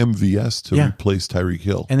and MVS to replace Tyreek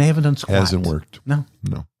Hill. And they haven't done squat. Hasn't worked. No.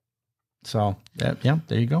 So, there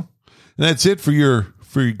you go. And that's it for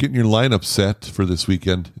getting your lineup set for this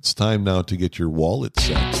weekend. It's time now to get your wallet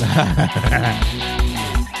set.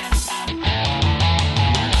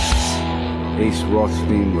 Ace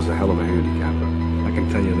Rothstein was a hell of a handicapper. I can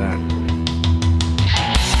tell you that.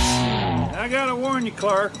 I gotta warn you,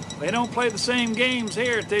 Clark. They don't play the same games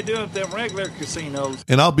here as they do at them regular casinos.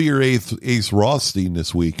 And I'll be your Ace Rothstein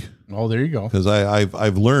this week. Oh, there you go. Because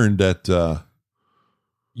I've learned that.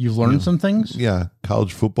 You've learned some things? Yeah.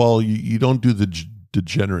 College football, you don't do the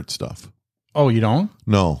degenerate stuff. Oh, you don't?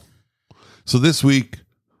 No. So this week,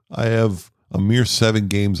 I have a mere 7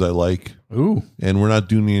 games I like. Ooh. And we're not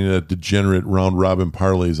doing any degenerate round robin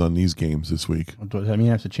parlays on these games this week. Does that mean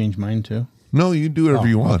I have to change mine too? No, you can do whatever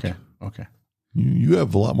you want. Okay. You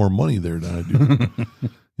have a lot more money there than I do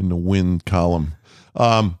in the win column.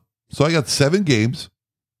 So I got 7 games.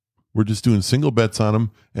 We're just doing single bets on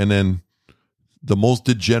them. And then the most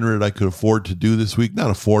degenerate I could afford to do this week, not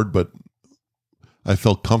afford, but I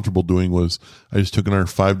felt comfortable doing, was I just took another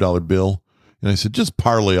 $5 bill and I said, just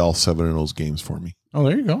parlay all 7 of those games for me. Oh,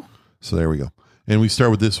 there you go. So there we go. And we start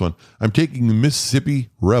with this one. I'm taking the Mississippi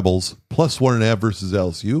Rebels plus 1.5 versus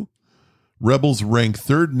LSU. Rebels rank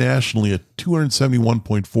 3rd nationally at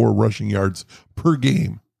 271.4 rushing yards per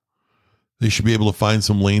game. They should be able to find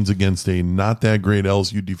some lanes against a not that great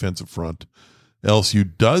LSU defensive front.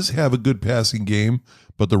 LSU does have a good passing game,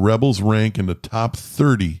 but the Rebels rank in the top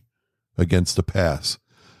 30 against the pass.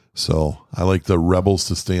 So I like the Rebels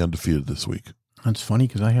to stay undefeated this week. That's funny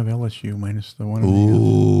because I have LSU minus the 1.5.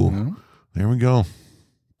 Ooh. There we go.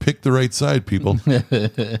 Pick the right side, people.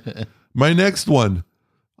 My next one.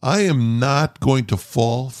 I am not going to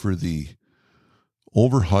fall for the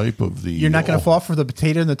overhype of the... You're not going to fall for the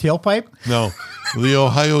potato in the tailpipe? No. The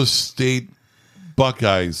Ohio State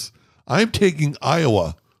Buckeyes. I'm taking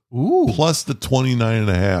Iowa. Ooh. Plus the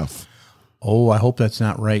 29.5. Oh, I hope that's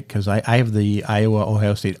not right, because I have the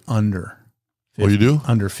Iowa-Ohio State under 50. Oh, you do?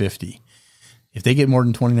 Under 50. If they get more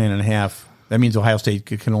than 29.5, that means Ohio State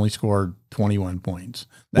can only score 21 points.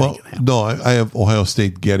 That ain't gonna happen. No, I have Ohio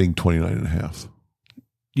State getting 29.5.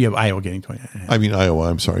 You have Iowa getting 29.5. I mean, Iowa,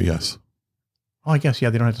 I'm sorry, yes. Oh, I guess, yeah,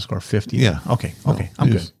 they don't have to score 50. Yeah. Okay, No, I'm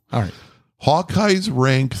it good. is. All right. Hawkeyes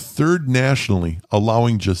rank third nationally,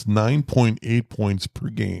 allowing just 9.8 points per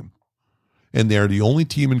game. And they are the only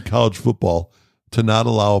team in college football to not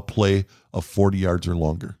allow a play of 40 yards or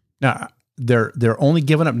longer. Now, they're only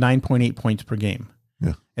giving up 9.8 points per game.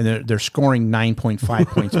 Yeah. And they're scoring 9.5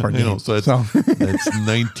 points per game. So that's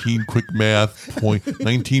 19 quick math,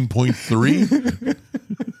 19.3.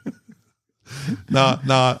 Now,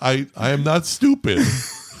 I am not stupid.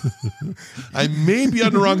 I may be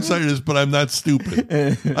on the wrong side of this, but I'm not stupid.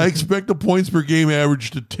 I expect the points per game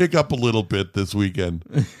average to tick up a little bit this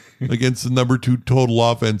weekend against the number 2 total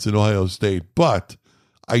offense in Ohio State, but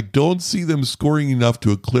I don't see them scoring enough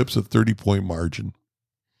to eclipse a 30-point margin.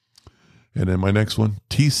 And then my next one,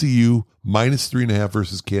 TCU minus 3.5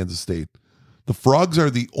 versus Kansas State. The Frogs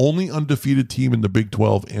are the only undefeated team in the Big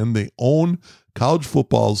 12, and they own college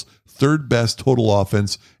football's third best total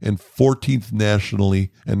offense and 14th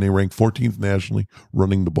nationally, and they rank 14th nationally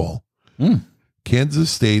running the ball.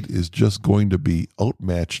 Kansas State is just going to be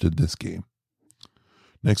outmatched in this game.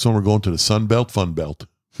 Next one, we're going to the Sun Belt, Fun Belt.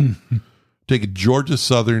 Take a Georgia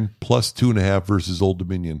Southern plus 2.5 versus Old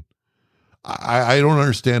Dominion. I don't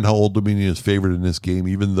understand how Old Dominion is favored in this game,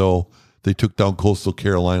 even though they took down Coastal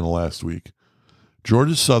Carolina last week.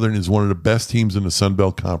 Georgia Southern is one of the best teams in the Sun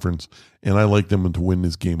Belt Conference, and I like them to win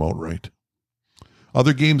this game outright.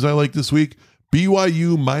 Other games I like this week,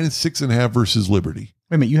 BYU minus 6.5 versus Liberty.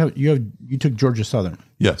 Wait a minute, you took Georgia Southern.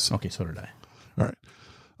 Yes. Okay, so did I. All right.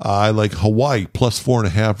 I like Hawaii plus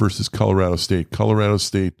 4.5 versus Colorado State. Colorado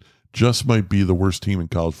State just might be the worst team in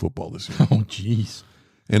college football this year. Oh, jeez.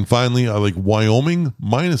 And finally, I like Wyoming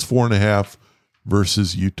minus 4.5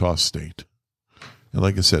 versus Utah State. And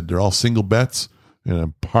like I said, they're all single bets, and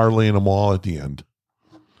I'm parlaying them all at the end.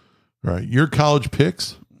 All right, your college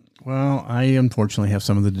picks? Well, I unfortunately have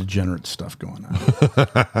some of the degenerate stuff going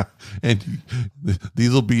on. And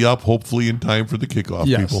these will be up hopefully in time for the kickoff,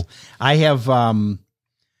 people. I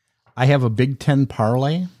have a Big Ten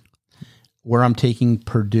parlay where I'm taking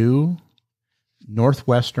Purdue,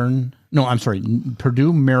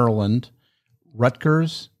 Purdue, Maryland,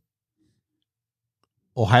 Rutgers,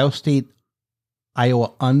 Ohio State,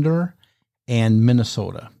 Iowa under, and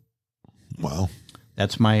Minnesota. Wow.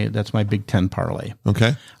 That's my Big Ten parlay.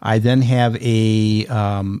 Okay. I then have a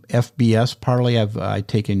FBS parlay. I've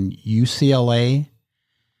taken UCLA,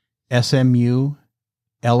 SMU,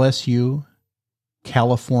 LSU,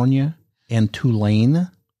 California, and Tulane.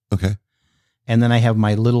 Okay. And then I have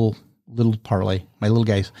my little parlay, my little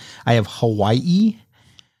guys. I have Hawaii,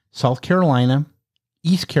 South Carolina,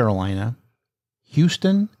 East Carolina,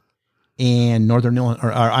 Houston, and Northern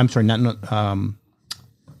Illinois.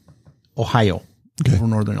 Ohio. Okay. Over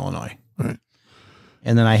Northern Illinois. All right.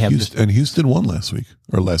 And then I have Houston won last week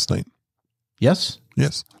or last night. Yes.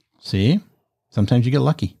 Yes. See, sometimes you get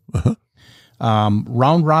lucky. Uh-huh.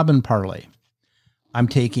 Round robin parlay. I'm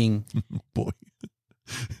taking. Boy.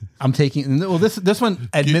 I'm taking. Well, this one,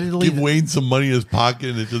 admittedly, give Wayne some money in his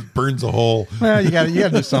pocket and it just burns a hole. Well, you got to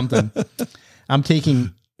do something. I'm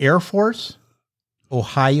taking Air Force,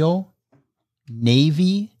 Ohio,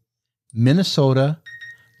 Navy, Minnesota,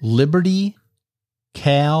 Liberty,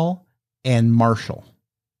 Cal, and Marshall.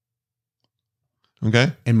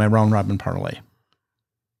 Okay. In my round robin parlay.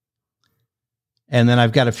 And then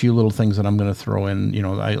I've got a few little things that I'm going to throw in. You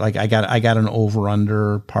know, I got an over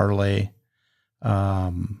under parlay.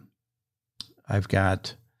 I've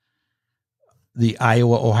got the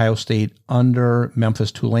Iowa, Ohio State under,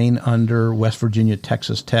 Memphis, Tulane under, West Virginia,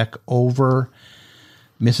 Texas Tech over,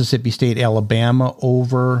 Mississippi State, Alabama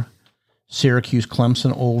over, Syracuse,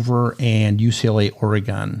 Clemson over, and UCLA,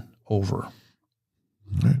 Oregon over.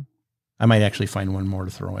 Right. I might actually find one more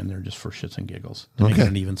to throw in there just for shits and giggles to make it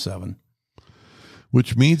an even 7.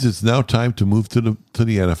 Which means it's now time to move to the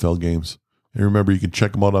NFL games. And remember, you can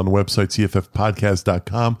check them out on the website,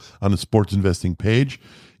 cffpodcast.com, on the sports investing page.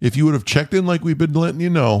 If you would have checked in like we've been letting you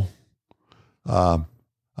know, I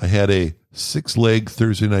had a 6-leg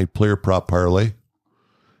Thursday night player prop parlay.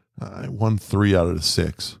 I won 3 out of the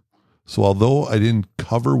 6. So although I didn't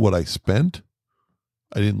cover what I spent,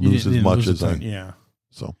 I didn't lose as much as I. Yeah.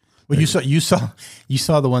 So. Well, you saw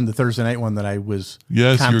the Thursday night one that I was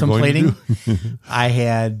contemplating. You're going to do.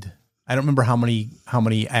 I don't remember how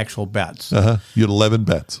many actual bets. You had 11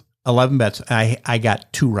 bets. 11 bets. I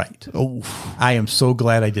got 2 right. Oh, I am so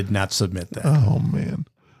glad I did not submit that. Oh man,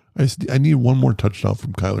 I need one more touchdown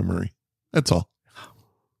from Kyler Murray. That's all.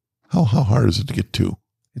 How hard is it to get 2?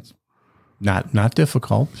 It's not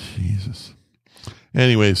difficult. Jesus.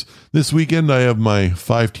 Anyways, this weekend I have my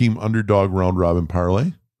 5-team underdog round robin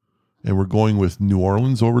parlay, and we're going with New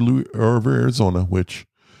Orleans over Arizona, which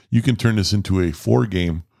you can turn this into a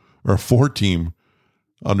 4-game or a 4-team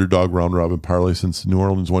underdog round robin parlay, since the New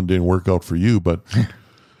Orleans one didn't work out for you,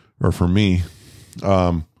 or for me.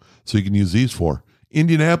 So you can use these 4.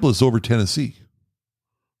 Indianapolis over Tennessee.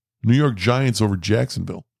 New York Giants over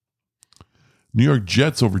Jacksonville. New York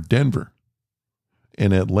Jets over Denver.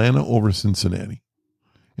 And Atlanta over Cincinnati.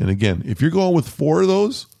 And again, if you're going with 4 of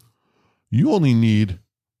those, you only need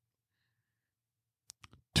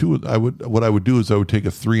 2. What I would do is I would take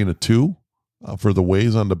a 3 and a 2 for the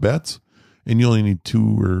ways on the bets. And you only need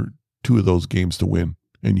 2 of those games to win,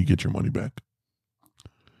 and you get your money back.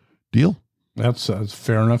 Deal? That's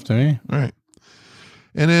fair enough to me. All right.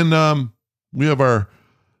 And then we have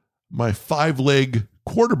my 5-leg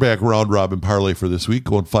quarterback round robin parlay for this week,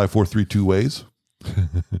 going 5, 4, 3, 2 ways.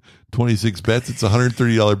 26 bets. It's a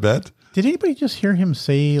 $130 bet. Did anybody just hear him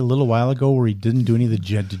say a little while ago where he didn't do any of the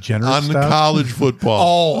degenerate on stuff? the college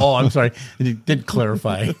football? Oh, I'm sorry. It did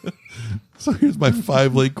clarify. So here's my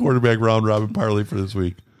 5-leg quarterback round robin parlay for this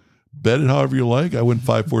week. Bet it however you like. I went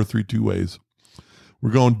 5, 4, 3, 2 ways.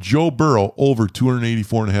 We're going Joe Burrow over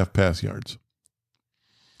 284.5 pass yards.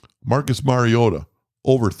 Marcus Mariota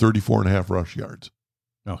over 34.5 rush yards.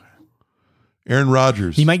 Okay. Aaron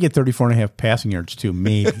Rodgers. He might get 34.5 passing yards too,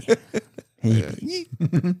 maybe.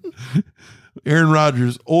 Aaron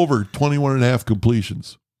Rodgers over 21.5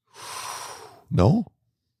 completions. No?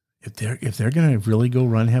 If they're going to really go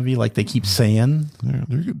run heavy like they keep saying,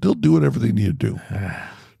 they'll do whatever they need to do.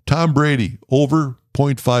 Tom Brady over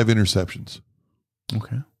 0.5 interceptions.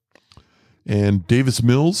 Okay. And Davis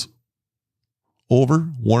Mills over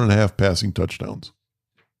 1.5 passing touchdowns.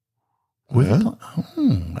 That's not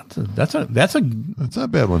a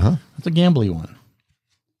bad one, huh? That's a gambly one.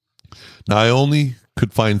 Now I only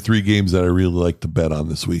could find 3 games that I really like to bet on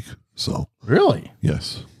this week. So really,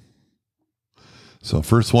 yes. So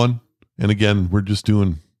first one, and again, we're just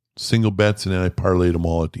doing single bets, and then I parlayed them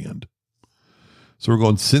all at the end. So we're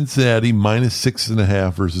going Cincinnati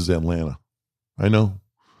 -6.5 versus Atlanta. I know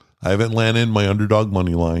I have Atlanta in my underdog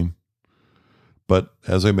money line, but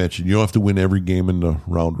as I mentioned, you don't have to win every game in the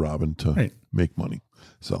round robin to make money.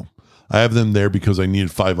 So I have them there because I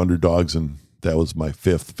needed 5 underdogs, and that was my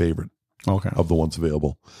 5th favorite of the ones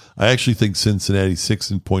available. I actually think Cincinnati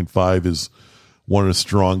 6.5 is one of the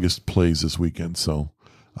strongest plays this weekend. So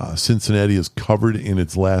Cincinnati is covered in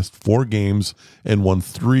its last 4 games and won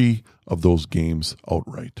 3 of those games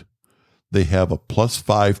outright. They have a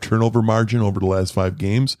 +5 turnover margin over the last 5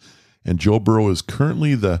 games, and Joe Burrow is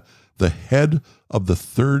currently the head of the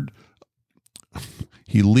third.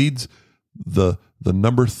 He leads the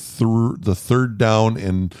third down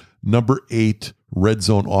and number 8 red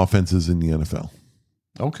zone offenses in the NFL.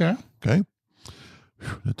 Okay.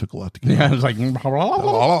 That took a lot to get. Yeah, I was like,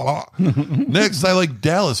 next, I like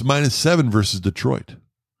Dallas -7 versus Detroit.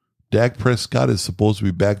 Dak Prescott is supposed to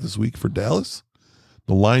be back this week for Dallas.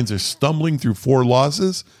 The Lions are stumbling through 4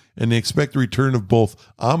 losses, and they expect the return of both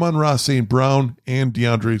Amon-Ra St. Brown and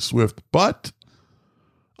DeAndre Swift. But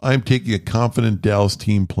I'm taking a confident Dallas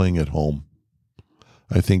team playing at home.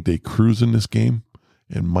 I think they cruise in this game,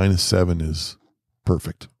 and -7 is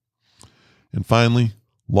perfect. And finally,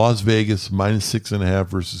 Las Vegas -6.5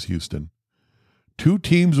 versus Houston. 2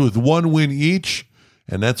 teams with 1 win each,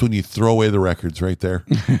 and that's when you throw away the records right there.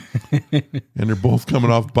 And they're both coming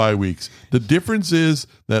off bye weeks. The difference is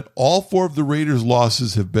that all 4 of the Raiders'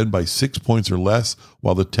 losses have been by 6 points or less,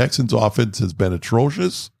 while the Texans' offense has been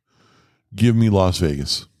atrocious. Give me Las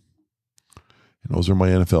Vegas. And those are my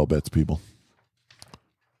NFL bets, people.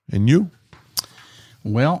 And you?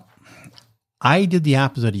 Well, I did the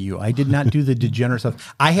opposite of you. I did not do the degenerate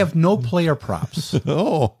stuff. I have no player props.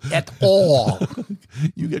 Oh. At all.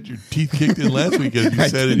 You got your teeth kicked in last week, as you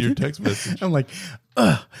said in your text message. I'm like,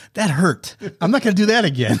 that hurt. I'm not going to do that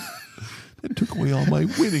again. That took away all my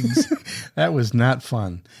winnings. That was not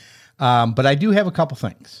fun. But I do have a couple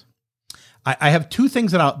things. I have 2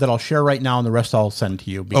 things that I'll share right now, and the rest I'll send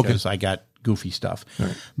to you because I got goofy stuff.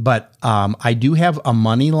 Right. But I do have a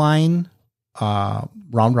money line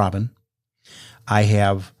round robin. I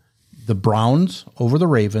have the Browns over the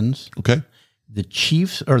Ravens, Okay. the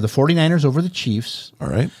Chiefs or the 49ers over the Chiefs, All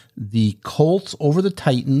right. the Colts over the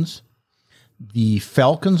Titans, the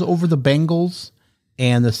Falcons over the Bengals,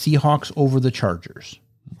 and the Seahawks over the Chargers.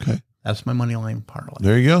 Okay. That's my money line parlay.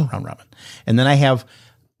 There you go. Round robin. And then I have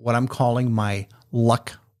what I'm calling my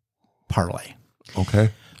luck parlay. Okay.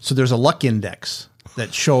 So there's a luck index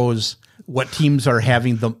that shows what teams are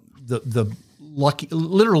having the lucky,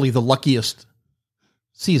 literally the luckiest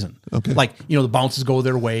season. Okay. Like, the bounces go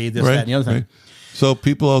their way, this, that, and the other thing. Right. So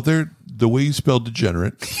people out there, the way you spell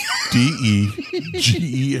degenerate,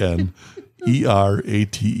 DEGENERATE.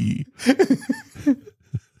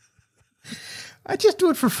 I just do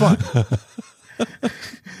it for fun.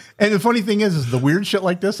 And the funny thing is the weird shit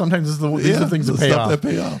like this, sometimes these are the things that pay off. That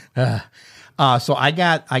pay off. So I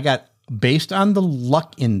got based on the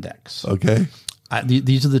luck index. Okay.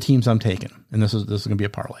 These are the teams I'm taking, and this is going to be a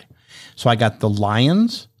parlay. So I got the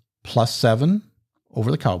Lions +7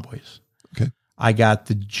 over the Cowboys. Okay. I got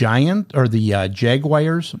the Jaguars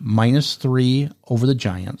 -3 over the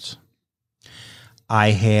Giants.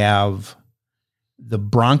 I have the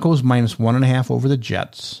Broncos -1.5 over the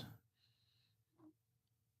Jets.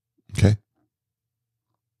 Okay.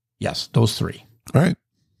 Yes, those three. All right.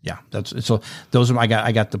 Yeah, those are I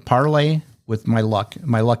got the parlay with my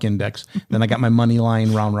luck index. Then I got my money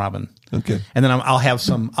line round robin. Okay. And then I'll have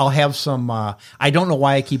some. I don't know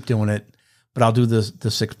why I keep doing it, but I'll do the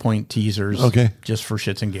 6-point teasers. Okay. Just for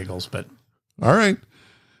shits and giggles. But All right.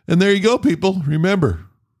 And there you go, people. Remember,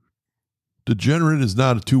 degenerate is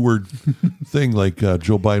not a 2-word thing like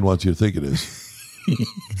Joe Biden wants you to think it is.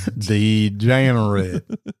 degenerate.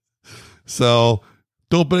 So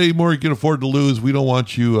don't bet any more you can afford to lose. We don't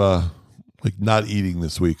want you not eating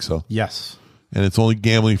this week. So Yes. and it's only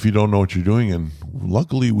gambling if you don't know what you're doing. And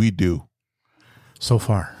luckily we do. So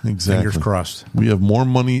far. Exactly. Fingers crossed. We have more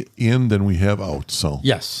money in than we have out. So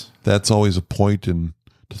Yes. that's always a point to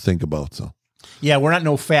think about. So Yeah, we're not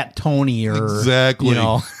no fat Tony or Exactly.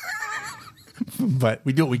 but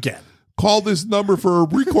we do what we can. call this number for a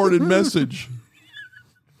recorded message.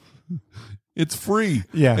 It's free.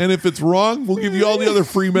 Yeah. And if it's wrong, we'll give you all the other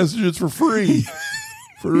free messages for free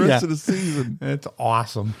for the rest of the season. It's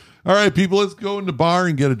awesome. All right, people, let's go in the bar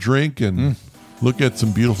and get a drink and look at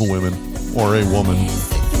some beautiful women or a woman.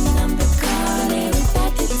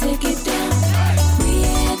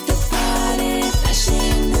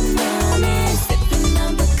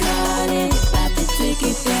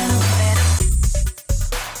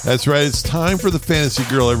 That's right. It's time for the Fantasy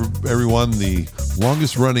Girl, everyone. The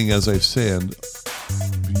longest running, as I've said,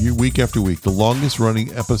 week after week, the longest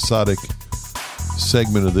running episodic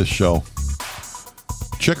segment of this show.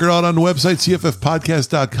 Check her out on the website,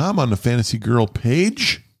 cffpodcast.com, on the Fantasy Girl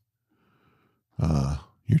page.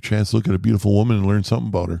 Your chance to look at a beautiful woman and learn something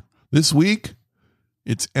about her. This week,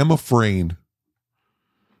 it's Emma Frayne.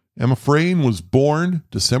 Emma Frayne was born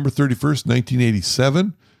December 31st,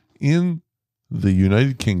 1987 in the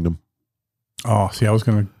United Kingdom. Oh, see, I was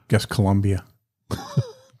going to guess Colombia.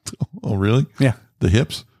 Oh, really? Yeah. The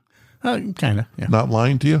hips? Kind of, yeah. Not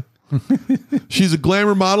lying to you? She's a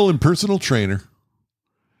glamour model and personal trainer.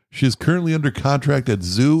 She is currently under contract at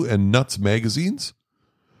Zoo and Nuts magazines.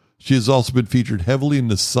 She has also been featured heavily in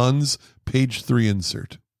the Sun's page 3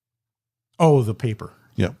 insert. Oh, the paper.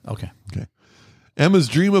 Yeah. Okay. Emma's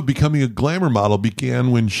dream of becoming a glamour model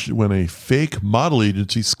began when a fake model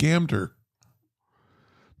agency scammed her.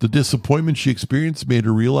 The disappointment she experienced made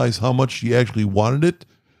her realize how much she actually wanted it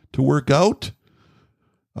to work out.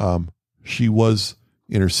 She was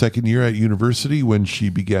in her second year at university when she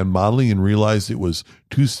began modeling and realized it was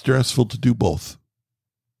too stressful to do both.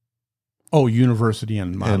 Oh, university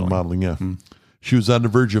and modeling. And modeling, yeah. She was on the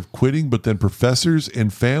verge of quitting, but then professors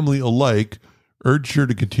and family alike urged her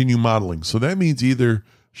to continue modeling. So that means either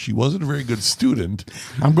she wasn't a very good student.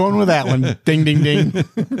 I'm going with that one. Ding, ding, ding.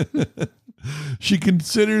 She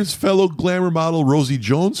considers fellow glamour model Rosie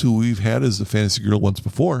Jones, who we've had as the Fantasy Girl once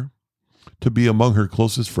before, to be among her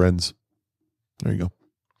closest friends. There you go.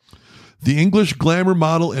 The English glamour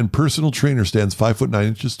model and personal trainer stands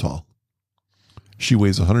 5'9" tall. She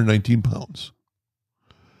weighs 119 pounds.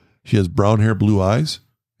 She has brown hair, blue eyes,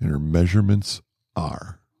 and her measurements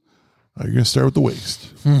are. You're going to start with the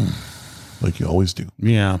waist, like you always do.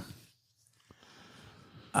 Yeah.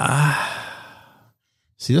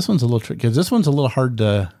 See, this one's a little tricky because this one's a little hard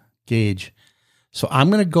to gauge. So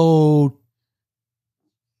I'm going to go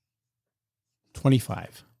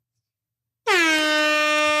 25.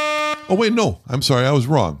 Oh, wait, no. I'm sorry. I was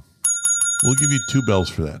wrong. We'll give you 2 bells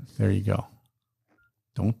for that. There you go.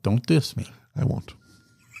 Don't diss me. I won't.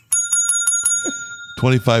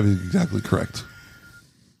 25 is exactly correct.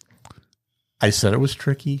 I said it was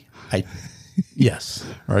tricky. Yes.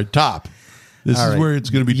 All right, top. This All is right. where it's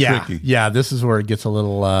going to be tricky. Yeah, this is where it gets a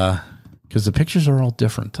little because the pictures are all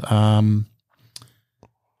different.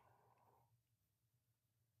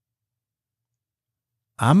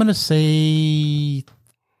 I'm going to say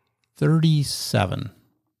 37.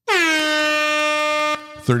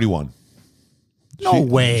 31. No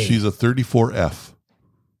way. She's a 34F.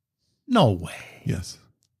 No way. Yes.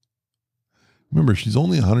 Remember, she's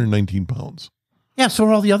only 119 pounds. Yeah, so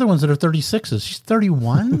are all the other ones that are 36s. She's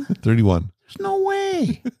 31? 31. There's no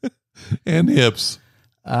way. And hips.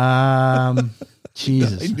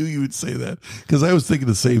 Jesus. I knew you would say that because I was thinking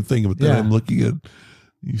the same thing. But then Yeah. I'm looking at,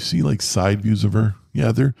 you see like side views of her.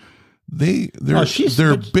 Yeah, they're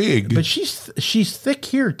but- big. But she's thick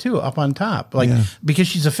here too, up on top. Like Yeah. because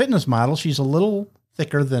she's a fitness model, she's a little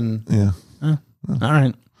thicker than. Yeah. All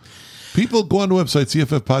right. People go on the website,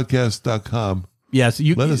 cffpodcast.com. Yes,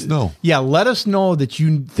 Let us know. Yeah, let us know that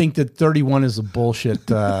you think that 31 is a bullshit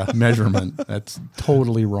measurement. That's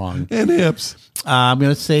totally wrong. And hips. I'm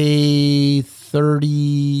going to say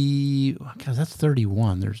 30. Because that's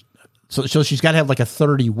 31. So she's got to have like a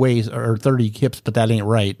 30 waist or 30 hips, but that ain't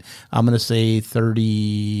right. I'm going to say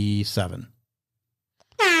 37.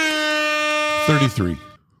 33.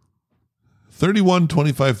 31,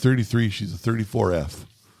 25, 33. She's a 34F.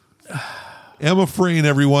 Emma Frayne,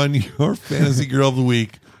 everyone, your fantasy girl of the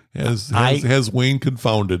week, has Wayne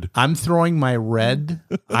confounded. I'm throwing my red.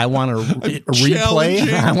 I want a replay.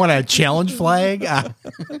 Challenging. I want a challenge flag. I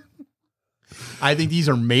think these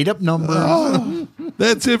are made up numbers.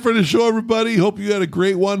 That's it for the show, everybody. Hope you had a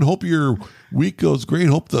great one. Hope your week goes great.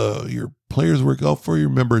 Hope your players work out for you.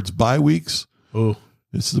 Remember, it's bye weeks. Oh,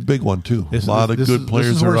 This is a big one, too. A lot of good players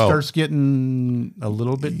this is where are it out. starts getting a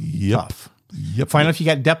little bit tough. Yep. Find out if you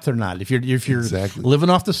got depth or not. If you're Exactly. living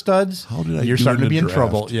off the studs, How did I you're do starting in to be the in draft?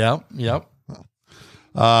 trouble. Yep.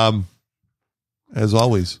 As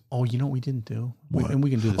always. Oh, you know what we didn't do? What? And we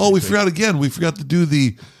can do this. Oh, we next week. forgot again. We forgot to do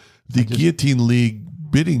the Guillotine League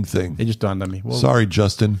bidding thing. It just dawned on me. Sorry,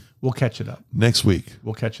 Justin. We'll catch it up. Next week.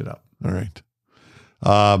 We'll catch it up. All right.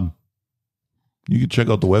 You can check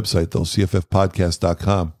out the website, though,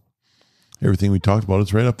 cffpodcast.com. Everything we talked about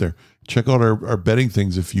is right up there. Check out our betting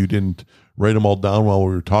things. If you didn't write them all down while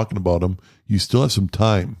we were talking about them, you still have some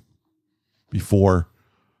time before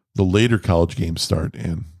the later college games start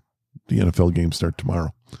and the NFL games start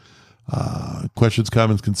tomorrow. Questions,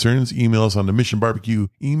 comments, concerns, email us on the Mission Barbecue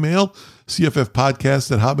email,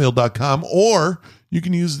 cffpodcast@hotmail.com, or you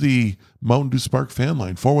can use the Mountain Dew Spark fan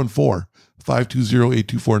line,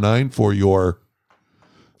 414-520-8249 for your,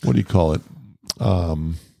 what do you call it?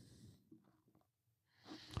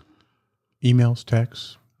 Emails,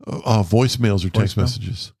 texts. Voicemails or text Voicemail.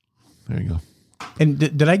 messages. There you go. And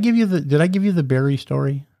did I give you the berry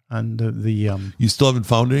story on the You still haven't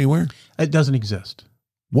found it anywhere? It doesn't exist.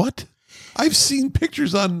 What? I've seen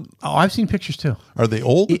pictures on. Oh, I've seen pictures too. Are they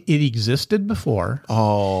old? It existed before.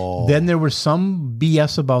 Oh. Then there was some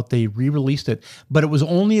BS about they re-released it, but it was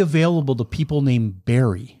only available to people named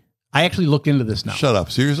Barry. I actually looked into this now. Shut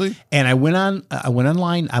up. Seriously? And I went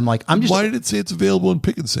online. I'm like, Why did it say it's available in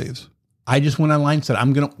Pick and Saves? I just went online and said,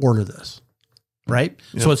 I'm going to order this. Right?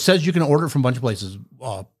 Yeah. So it says you can order it from a bunch of places.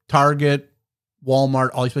 Target, Walmart,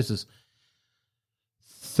 all these places.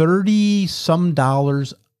 $30-some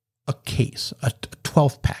a case, a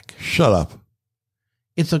 12-pack. Shut up.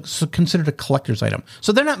 It's considered a collector's item.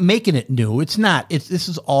 So they're not making it new. It's not. This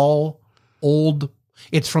is all old.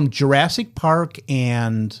 It's from Jurassic Park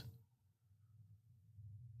and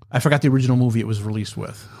I forgot the original movie it was released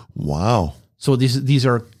with. Wow. So these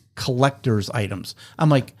are collector's items. I'm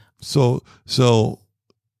like, So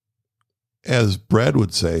as Brad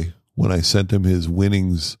would say, when I sent him his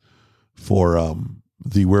winnings for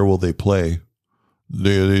the Where Will They Play,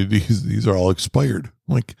 these are all expired.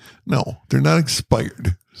 I'm like, no, they're not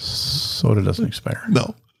expired. soda doesn't expire.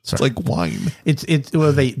 No. It's Sorry. like wine. It's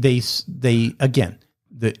well, they again,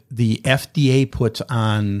 the FDA puts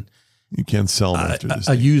on You can't sell them after this.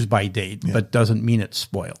 a date. use by date, Yeah. but doesn't mean it's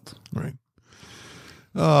spoiled. Right.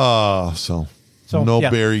 Oh, so no yeah.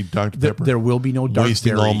 berry Dr. Pepper. There will be no dark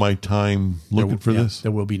wasting berry. all my time looking for this.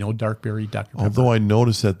 There will be no dark berry Dr. Pepper. Although I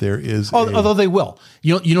noticed that there is Although they will.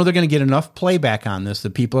 You know they're going to get enough playback on this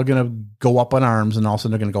that people are going to go up in arms and all of a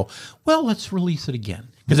sudden they're going to go, well, let's release it again.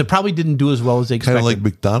 Because it probably didn't do as well as they kind expected. of like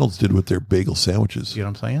McDonald's did with their bagel sandwiches. See what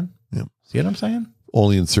I'm saying? Yeah. See what I'm saying?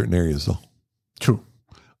 Only in certain areas though. True.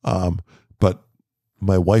 But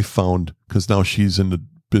my wife found, because now she's in the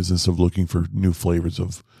business of looking for new flavors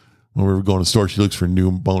of, when we were going to the store, she looks for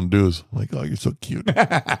new Mountain Dews. I'm like, oh, you're so cute.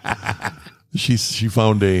 She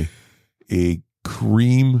found a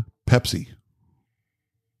cream Pepsi.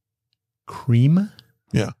 Cream?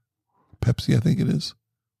 Yeah. Pepsi, I think it is.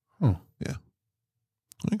 Oh. Yeah.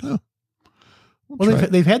 Okay. Well,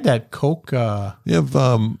 they've had that Coke. They have,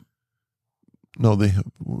 no, they have,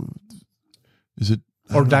 is it?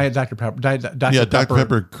 Or Diet Dr. Pepper. Dr.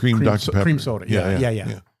 Pepper, cream Dr. Pepper. Cream soda.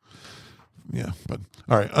 Yeah. Yeah, but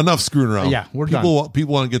all right, enough screwing around. Yeah, we're done. done.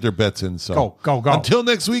 People want to get their bets in. So go. Until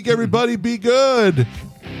next week, everybody, be good.